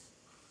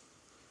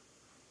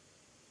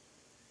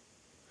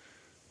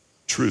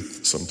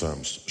 Truth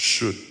sometimes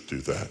should do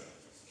that.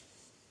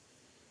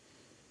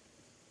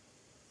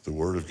 The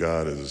Word of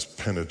God is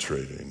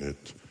penetrating.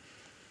 It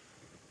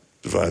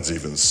divides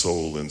even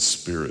soul and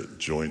spirit,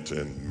 joint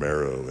and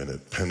marrow, and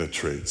it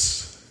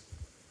penetrates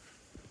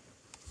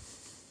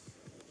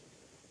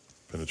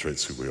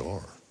who we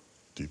are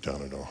deep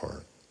down in our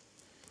heart.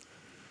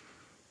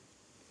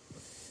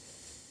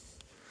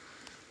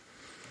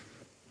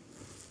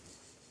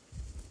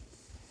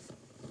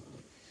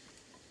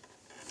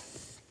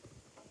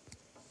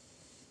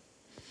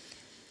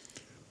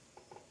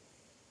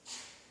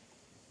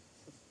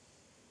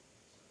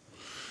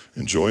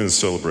 Enjoy and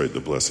celebrate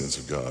the blessings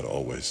of God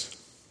always.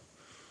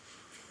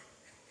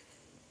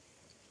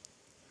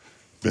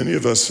 Many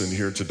of us in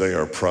here today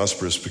are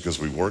prosperous because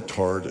we worked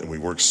hard and we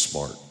worked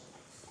smart.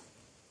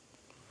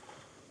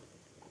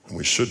 And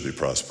we should be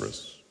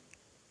prosperous.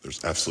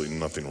 There's absolutely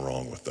nothing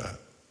wrong with that.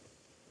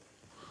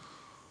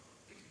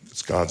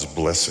 It's God's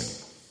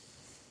blessing,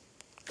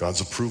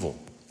 God's approval.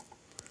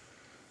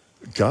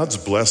 God's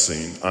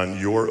blessing on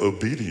your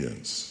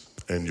obedience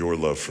and your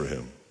love for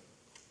him.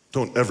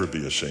 Don't ever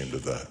be ashamed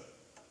of that.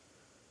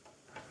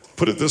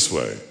 Put it this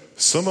way.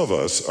 Some of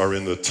us are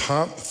in the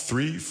top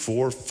 3,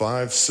 4,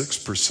 5,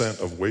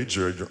 6% of wage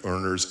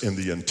earners in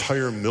the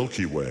entire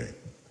Milky Way.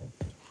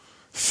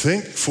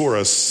 Think for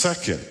a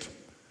second.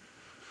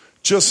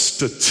 Just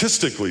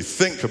statistically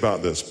think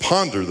about this.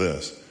 Ponder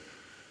this.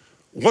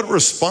 What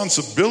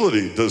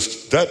responsibility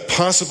does that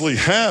possibly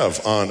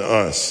have on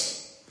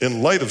us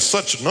in light of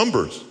such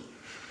numbers?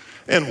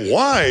 And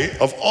why,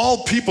 of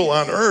all people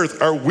on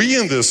earth, are we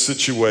in this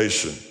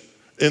situation,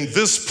 in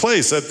this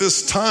place, at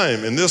this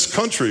time, in this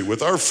country,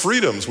 with our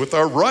freedoms, with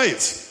our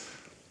rights?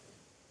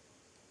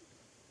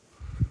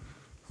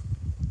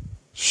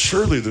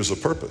 Surely there's a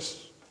purpose.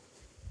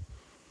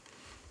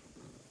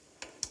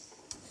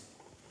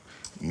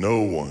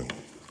 No one,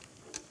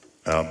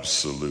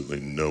 absolutely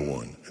no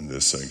one in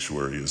this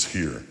sanctuary is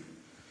here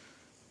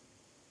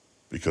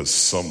because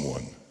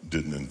someone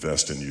didn't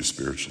invest in you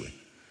spiritually.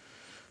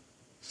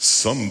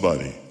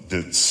 Somebody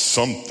did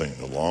something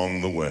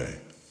along the way.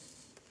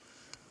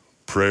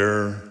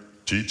 Prayer,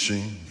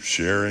 teaching,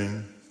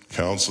 sharing,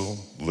 counsel,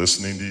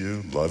 listening to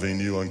you, loving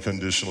you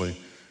unconditionally,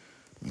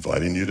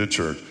 inviting you to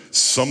church.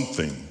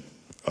 Something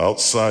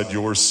outside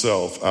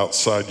yourself,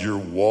 outside your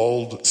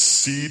walled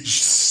siege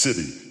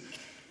city,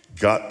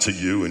 got to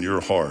you in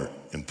your heart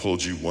and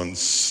pulled you one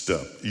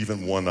step,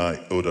 even one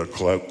iota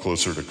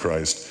closer to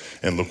Christ,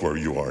 and look where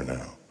you are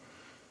now.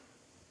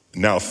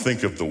 Now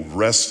think of the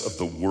rest of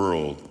the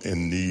world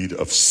in need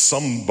of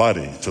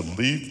somebody to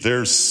lead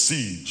their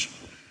siege,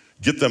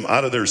 get them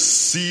out of their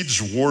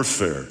siege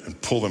warfare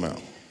and pull them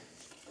out.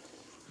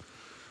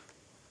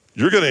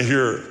 You're going to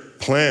hear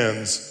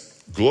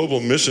plans, global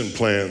mission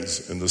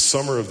plans in the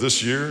summer of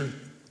this year,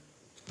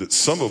 that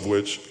some of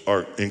which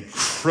are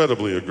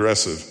incredibly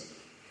aggressive,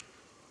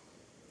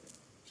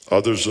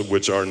 others of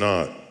which are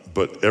not,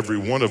 but every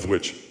one of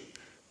which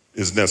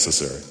is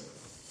necessary.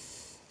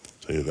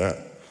 I'll tell you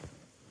that.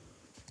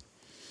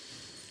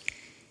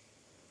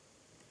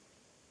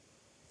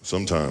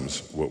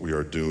 Sometimes what we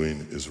are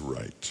doing is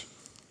right,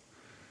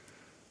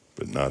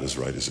 but not as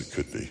right as it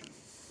could be.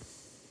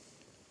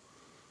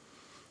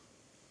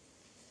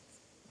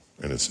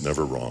 And it's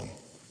never wrong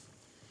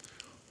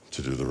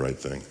to do the right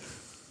thing.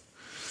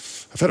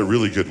 I've had a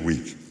really good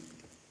week.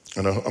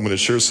 And I'm going to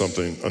share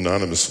something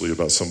anonymously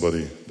about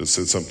somebody that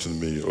said something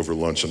to me over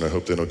lunch, and I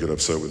hope they don't get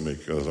upset with me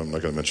because I'm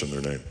not going to mention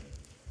their name.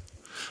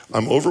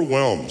 I'm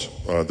overwhelmed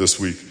this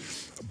week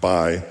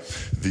by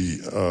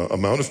the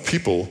amount of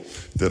people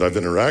that I've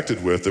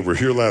interacted with that were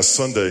here last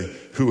Sunday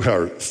who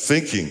are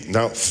thinking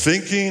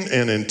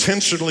and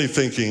intentionally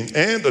thinking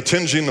and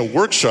attending a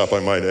workshop,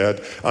 I might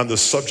add, on the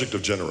subject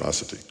of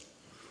generosity.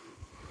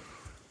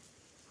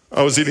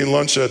 I was eating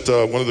lunch at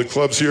one of the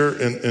clubs here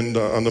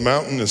on the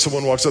mountain, and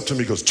someone walks up to me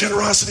and goes,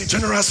 generosity,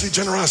 generosity,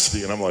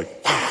 generosity. And I'm like,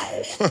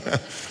 wow,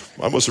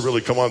 I must have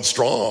really come on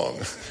strong.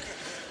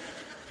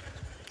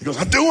 He goes,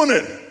 I'm doing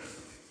it.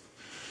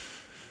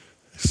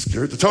 It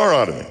scared the tar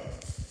out of me.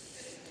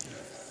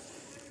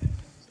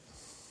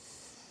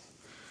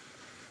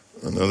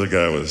 Another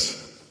guy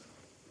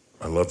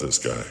I love this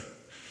guy.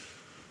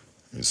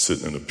 He was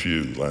sitting in a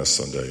pew last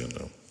Sunday,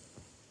 and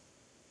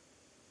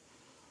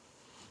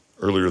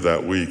earlier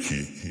that week,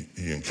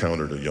 he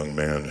encountered a young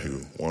man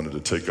who wanted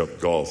to take up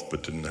golf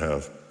but didn't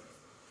have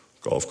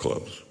golf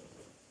clubs.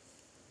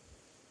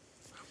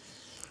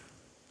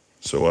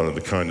 So out of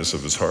the kindness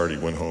of his heart, he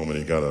went home and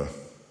he got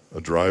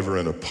a driver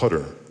and a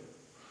putter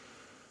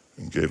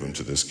and gave them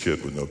to this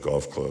kid with no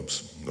golf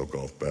clubs, no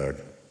golf bag.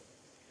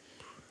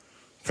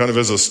 Kind of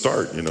as a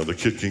start, the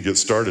kid can get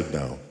started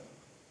now.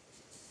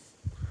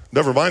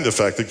 Never mind the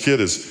fact the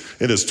kid is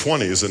in his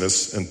 20s,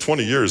 and in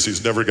 20 years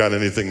he's never got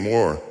anything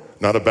more.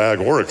 Not a bag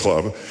or a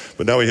club,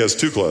 but now he has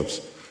 2 clubs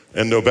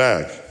and no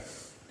bag.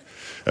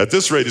 At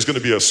this rate, he's going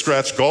to be a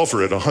scratch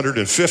golfer at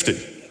 150.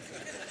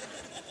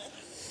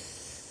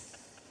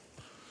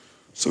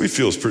 So he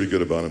feels pretty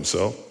good about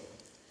himself.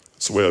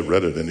 That's the way I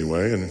read it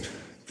anyway, and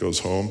goes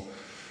home,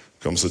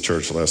 comes to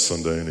church last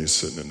Sunday, and he's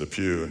sitting in the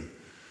pew, and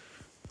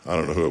I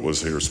don't know who it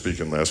was here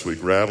speaking last week,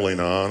 rattling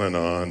on and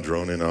on,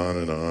 droning on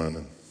and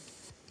on.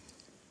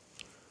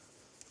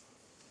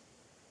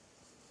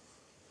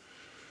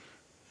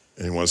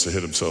 And he wants to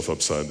hit himself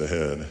upside the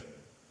head.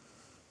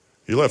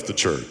 He left the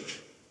church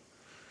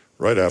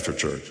right after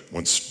church,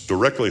 went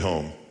directly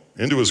home,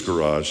 into his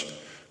garage,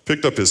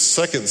 picked up his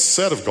second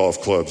set of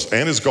golf clubs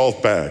and his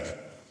golf bag,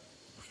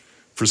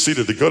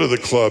 proceeded to go to the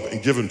club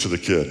and give them to the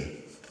kid.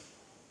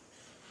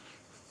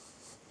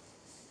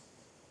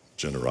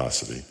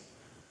 Generosity.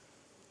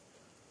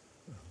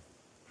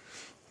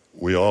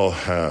 We all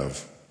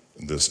have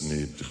this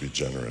need to be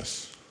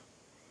generous.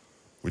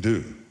 We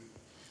do.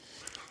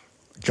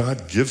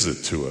 God gives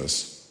it to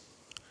us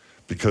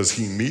because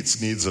he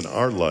meets needs in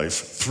our life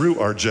through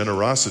our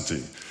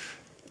generosity.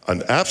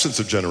 An absence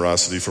of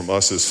generosity from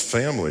us as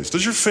families.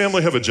 Does your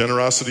family have a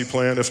generosity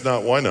plan? If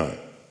not, why not?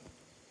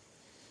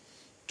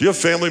 Do you have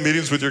family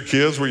meetings with your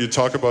kids where you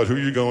talk about who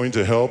you're going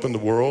to help in the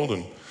world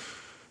and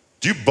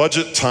Do you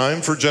budget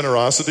time for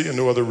generosity and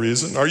no other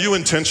reason? Are you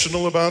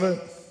intentional about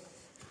it?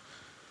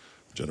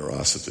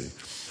 Generosity.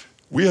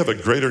 We have a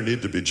greater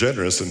need to be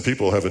generous than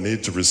people have a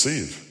need to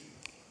receive.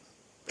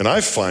 And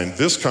I find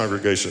this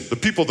congregation, the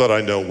people that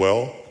I know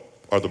well,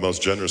 are the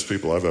most generous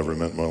people I've ever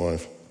met in my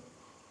life.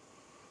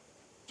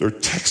 Their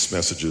text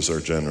messages are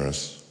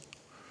generous.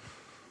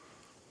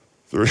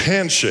 Their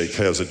handshake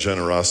has a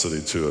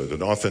generosity to it,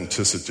 an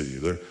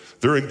authenticity.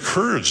 Their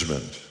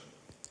encouragement.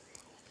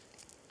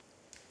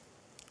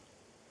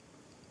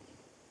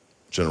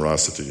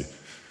 Generosity.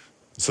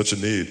 Such a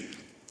need.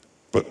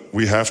 But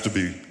we have to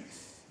be,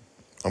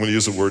 I'm going to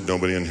use a word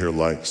nobody in here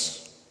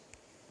likes.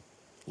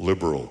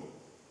 Liberal.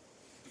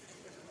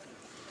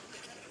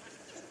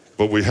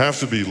 But we have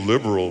to be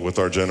liberal with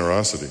our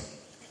generosity.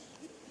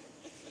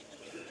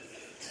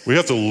 We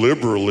have to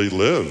liberally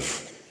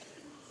live.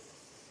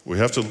 We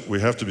have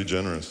to be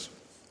generous.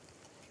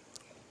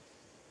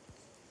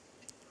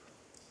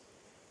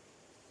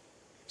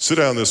 Sit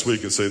down this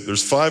week and say,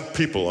 there's 5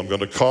 people I'm going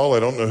to call. I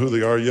don't know who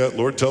they are yet.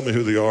 Lord, tell me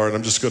who they are, and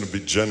I'm just going to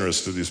be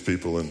generous to these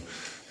people and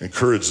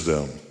encourage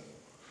them.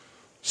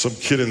 Some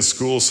kid in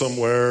school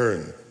somewhere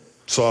in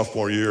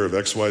sophomore year of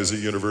XYZ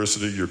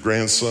University, your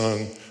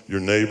grandson, your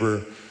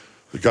neighbor,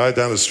 the guy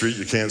down the street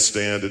you can't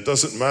stand, it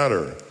doesn't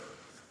matter.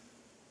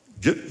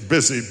 Get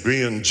busy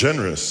being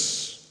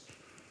generous.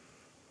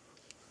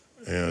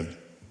 And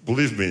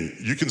believe me,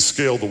 you can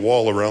scale the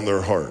wall around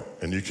their heart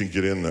and you can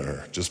get in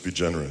there. Just be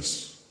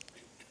generous.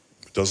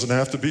 It doesn't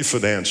have to be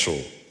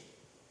financial.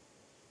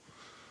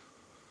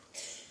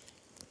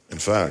 In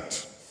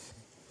fact,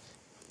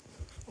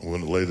 I'm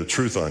going to lay the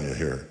truth on you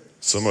here.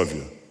 Some of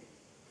you,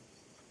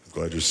 I'm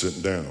glad you're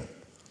sitting down.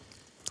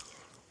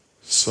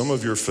 Some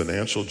of your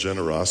financial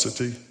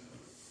generosity,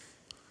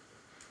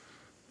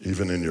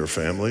 even in your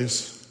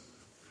families,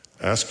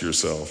 ask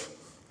yourself,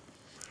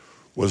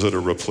 was it a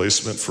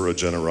replacement for a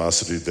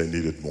generosity they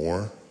needed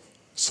more?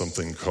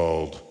 Something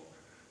called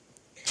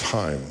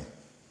time.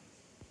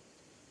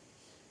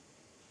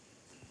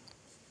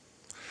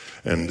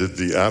 And did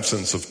the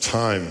absence of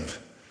time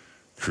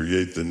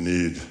create the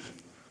need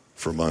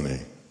for money?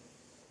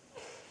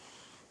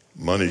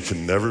 Money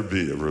can never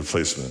be a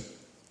replacement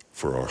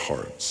for our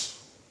hearts.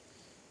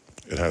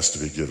 It has to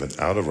be given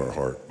out of our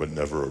heart, but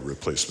never a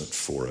replacement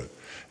for it.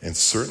 And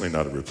certainly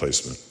not a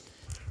replacement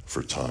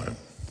for time.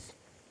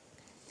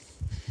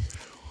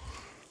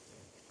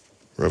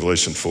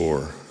 Revelation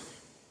 4.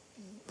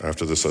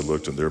 After this I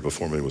looked, and there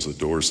before me was a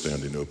door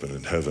standing open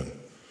in heaven.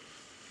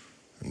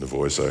 And the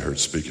voice I heard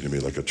speaking to me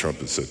like a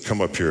trumpet said,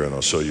 "Come up here and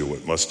I'll show you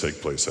what must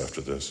take place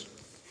after this."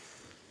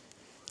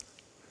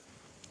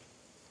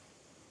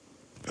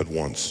 At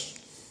once.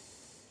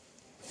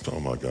 Oh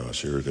my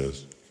gosh, here it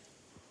is.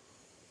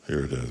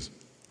 Here it is.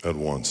 At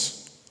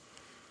once,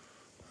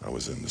 I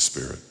was in the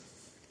Spirit.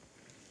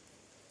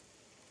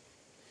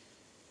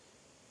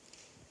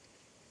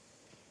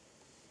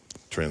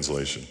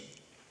 Translation.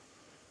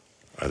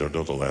 I don't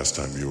know the last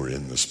time you were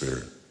in the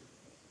Spirit,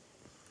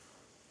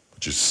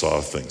 but you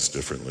saw things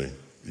differently.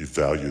 You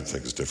valued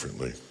things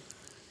differently.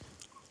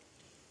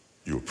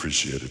 You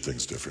appreciated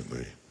things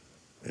differently,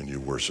 and you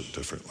worshiped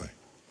differently.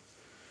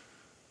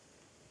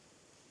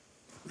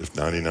 If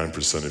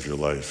 99% of your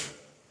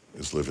life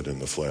is living in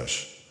the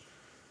flesh,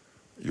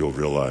 you'll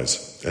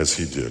realize, as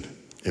he did,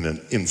 in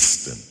an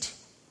instant,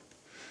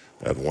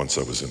 at once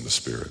I was in the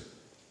Spirit.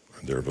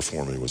 And there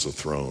before me was a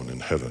throne in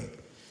heaven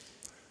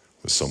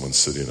with someone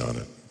sitting on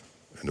it.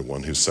 And the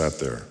one who sat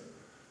there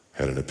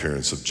had an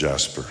appearance of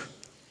jasper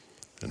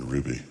and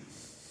ruby.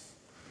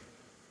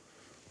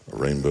 A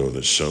rainbow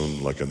that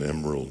shone like an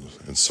emerald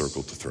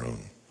encircled the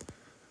throne.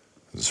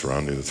 And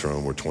surrounding the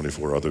throne were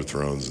 24 other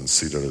thrones, and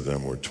seated under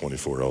them were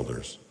 24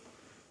 elders.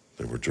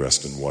 They were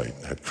dressed in white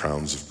and had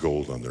crowns of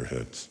gold on their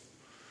heads.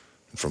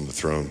 And from the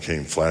throne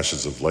came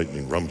flashes of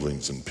lightning,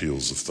 rumblings, and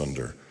peals of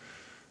thunder.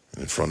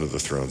 And in front of the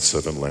throne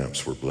 7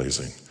 lamps were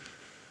blazing.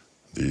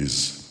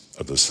 These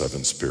are the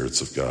 7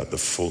 spirits of God, the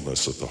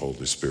fullness of the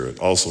Holy Spirit.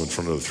 Also in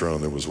front of the throne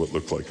there was what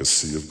looked like a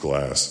sea of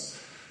glass,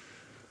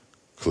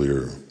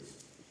 clear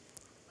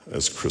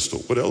as crystal.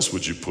 What else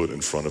would you put in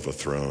front of a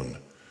throne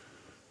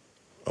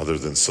other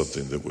than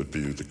something that would be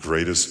the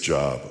greatest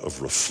job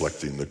of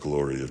reflecting the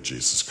glory of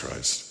Jesus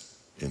Christ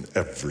in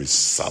every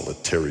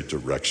solitary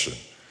direction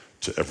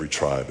to every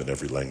tribe and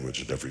every language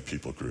and every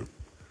people group?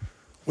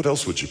 What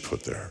else would you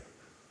put there?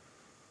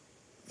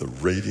 The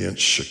radiant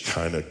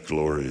Shekinah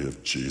glory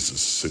of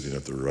Jesus sitting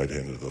at the right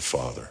hand of the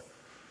Father.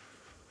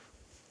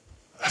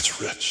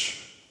 That's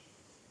rich.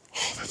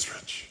 Oh, that's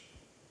rich.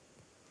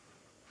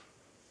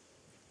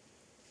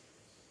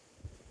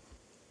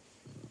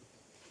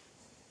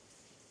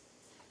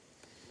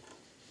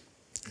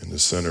 In the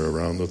center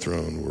around the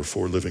throne were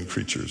 4 living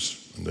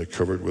creatures, and they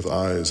covered with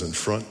eyes in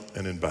front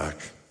and in back.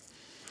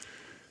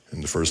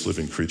 And the first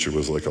living creature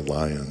was like a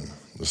lion,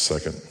 the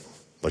second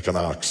like an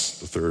ox,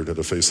 the third had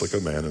a face like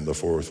a man, and the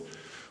fourth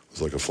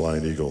was like a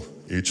flying eagle.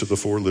 Each of the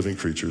 4 living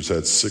creatures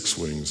had 6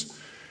 wings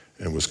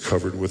and was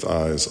covered with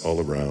eyes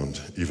all around,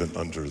 even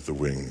under the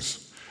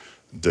wings.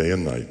 Day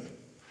and night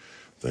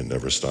they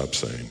never stop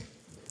saying,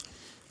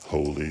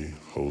 holy,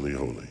 holy,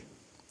 holy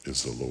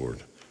is the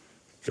Lord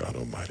God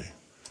Almighty,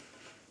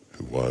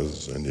 who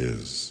was and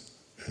is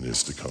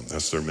to come.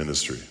 That's their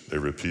ministry. They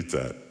repeat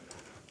that.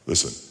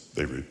 Listen,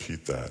 they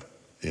repeat that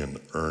in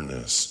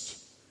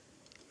earnest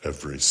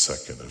every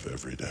second of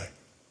every day.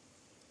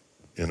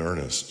 In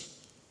earnest.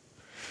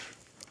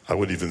 I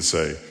would even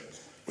say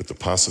with the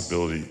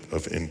possibility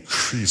of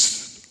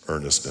increased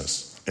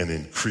earnestness and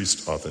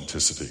increased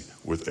authenticity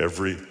with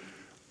every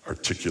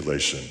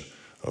articulation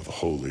of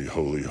holy,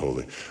 holy,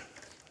 holy.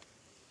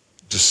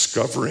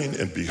 Discovering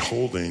and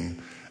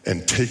beholding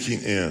and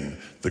taking in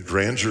the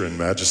grandeur and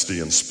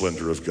majesty and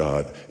splendor of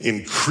God,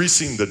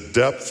 increasing the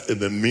depth and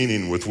the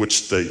meaning with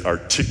which they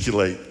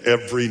articulate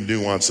every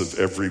nuance of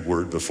every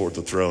word before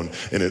the throne,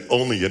 and it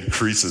only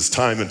increases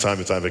time and time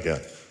and time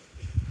again.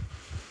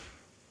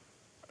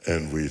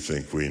 And we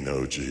think we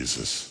know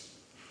Jesus.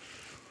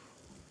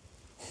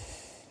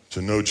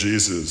 To know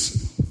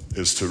Jesus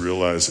is to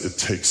realize it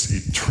takes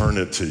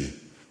eternity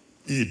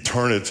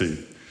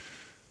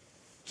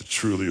to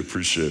truly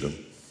appreciate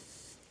him.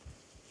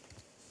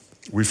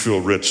 We feel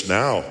rich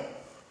now.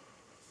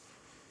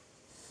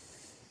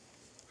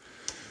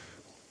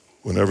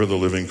 Whenever the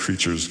living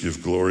creatures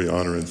give glory,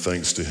 honor, and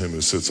thanks to him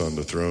who sits on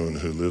the throne,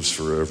 who lives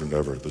forever and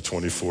ever, the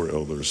 24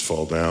 elders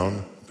fall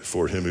down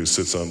before him who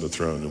sits on the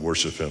throne and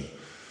worship him,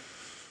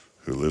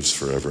 who lives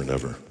forever and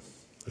ever.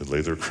 They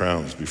lay their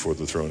crowns before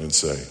the throne and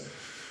say,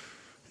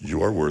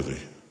 you are worthy,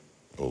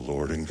 O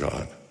Lord and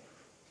God,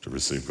 to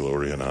receive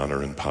glory and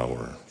honor and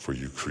power, for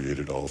you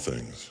created all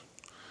things,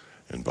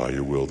 and by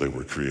your will they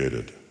were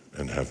created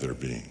and have their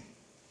being.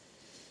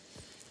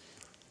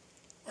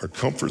 Our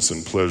comforts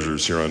and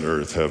pleasures here on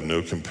earth have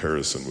no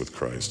comparison with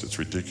Christ. It's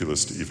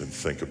ridiculous to even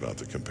think about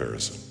the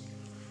comparison.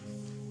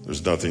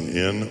 There's nothing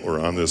in or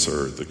on this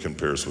earth that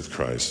compares with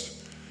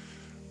Christ.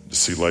 To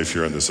see life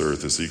here on this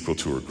earth is equal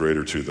to or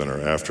greater to than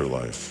our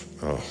afterlife.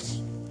 Oh.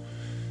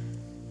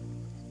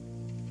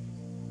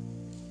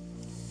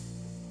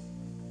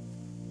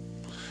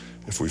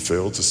 If we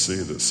fail to see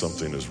that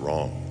something is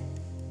wrong,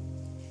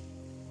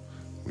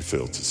 we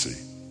fail to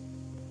see.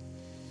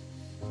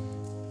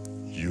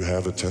 You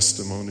have a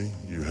testimony,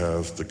 you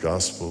have the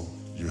gospel,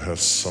 you have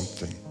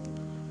something.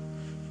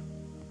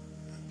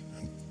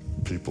 And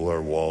people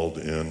are walled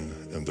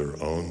in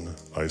their own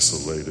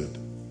isolated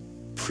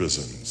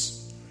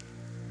prisons.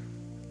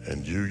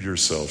 And you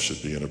yourself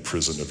should be in a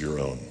prison of your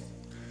own.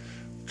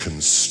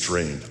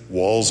 Constrained,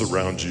 walls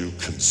around you,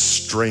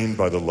 constrained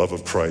by the love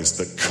of Christ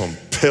that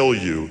compel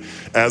you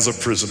as a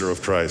prisoner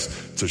of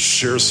Christ to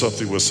share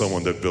something with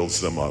someone that builds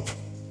them up.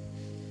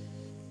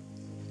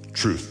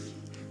 Truth.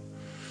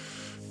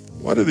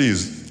 Why do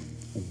these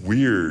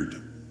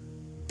weird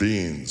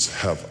beings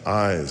have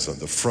eyes on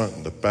the front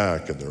and the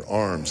back and their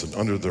arms and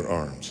under their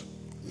arms?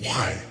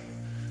 Why?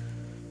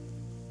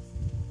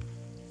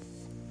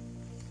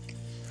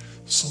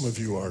 Some of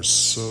you are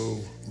so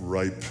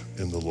ripe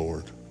in the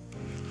Lord.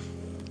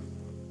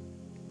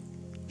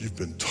 You've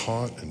been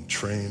taught and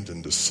trained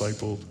and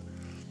discipled,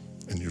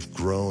 and you've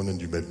grown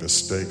and you made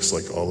mistakes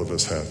like all of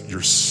us have.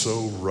 You're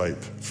so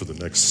ripe for the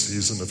next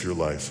season of your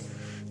life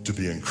to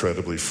be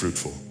incredibly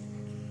fruitful.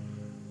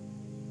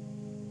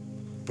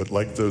 But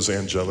like those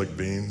angelic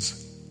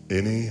beings,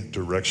 any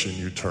direction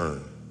you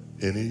turn,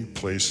 any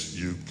place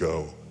you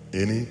go,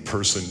 any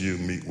person you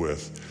meet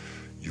with,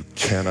 you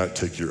cannot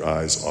take your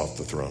eyes off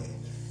the throne.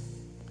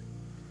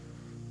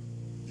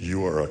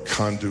 You are a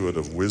conduit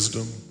of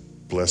wisdom,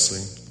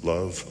 blessing,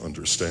 love,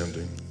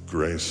 understanding,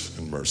 grace,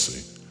 and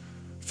mercy.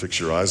 Fix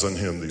your eyes on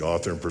him, the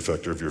author and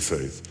perfecter of your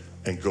faith,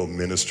 and go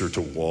minister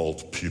to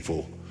walled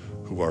people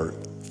who are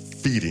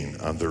feeding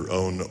on their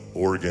own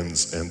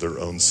organs and their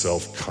own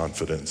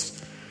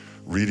self-confidence,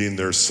 reading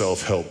their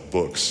self-help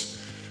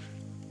books,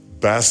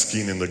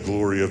 basking in the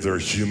glory of their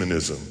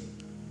humanism,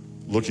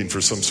 looking for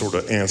some sort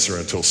of answer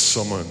until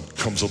someone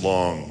comes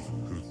along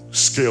who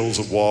scales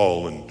a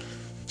wall and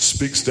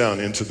speaks down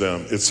into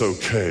them. It's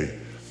okay.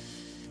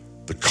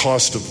 The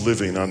cost of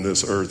living on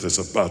this earth is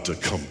about to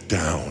come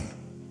down.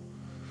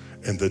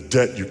 And the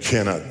debt you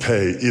cannot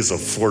pay is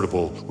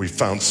affordable. We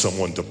found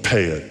someone to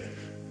pay it.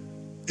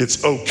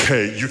 It's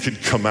okay. You can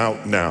come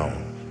out now.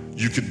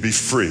 You can be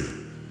free.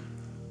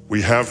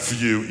 We have for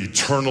you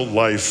eternal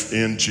life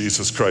in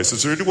Jesus Christ.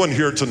 Is there anyone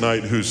here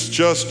tonight who's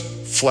just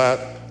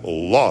flat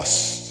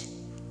lost?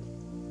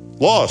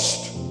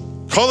 Lost.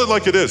 Call it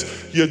like it is.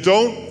 You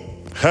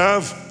don't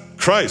have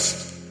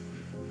Christ.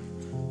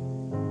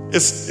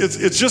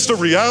 It's just a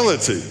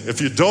reality. If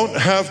you don't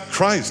have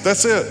Christ,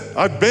 that's it.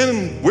 I've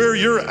been where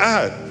you're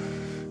at.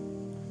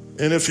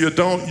 And if you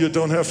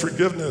don't have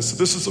forgiveness.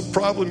 This is a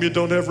problem. You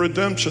don't have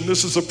redemption.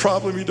 This is a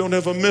problem. You don't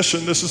have a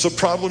mission. This is a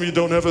problem. You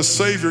don't have a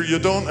savior. You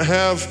don't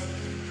have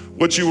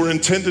what you were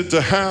intended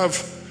to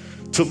have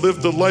to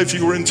live the life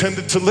you were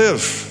intended to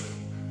live.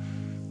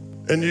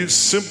 And you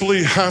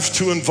simply have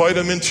to invite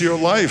him into your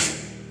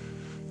life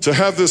to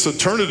have this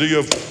eternity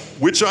of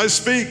which I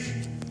speak.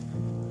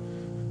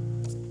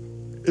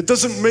 It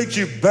doesn't make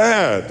you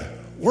bad.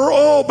 We're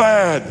all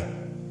bad.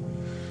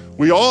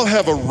 We all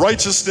have a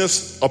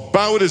righteousness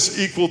about as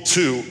equal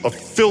to a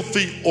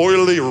filthy,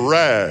 oily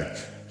rag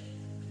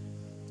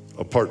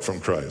apart from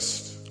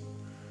Christ.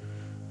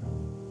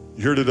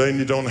 You're here today and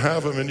you don't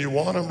have him and you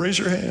want him, raise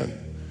your hand.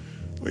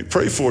 Let me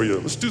pray for you.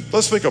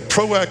 Let's make a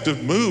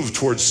proactive move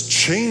towards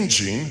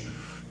changing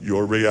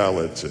your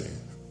reality.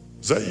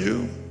 Is that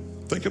you?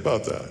 Think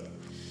about that.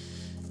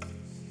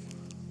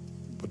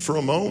 But for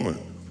a moment,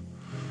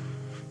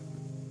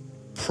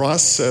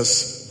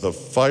 process the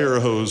fire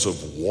hose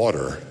of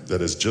water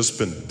that has just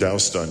been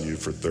doused on you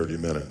for 30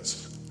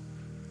 minutes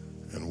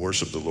and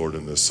worship the Lord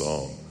in this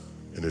song.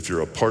 And if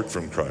you're apart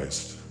from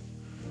Christ,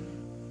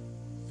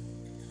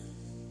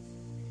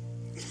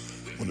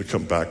 I'm going to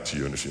come back to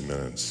you in a few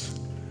minutes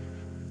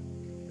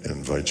and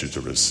invite you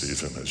to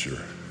receive him as your,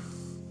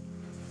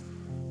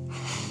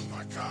 oh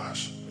my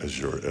gosh, as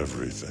your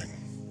everything.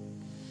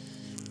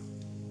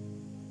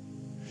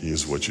 He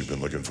is what you've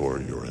been looking for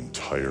your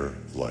entire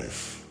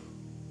life.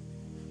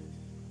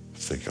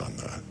 Think on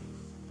that.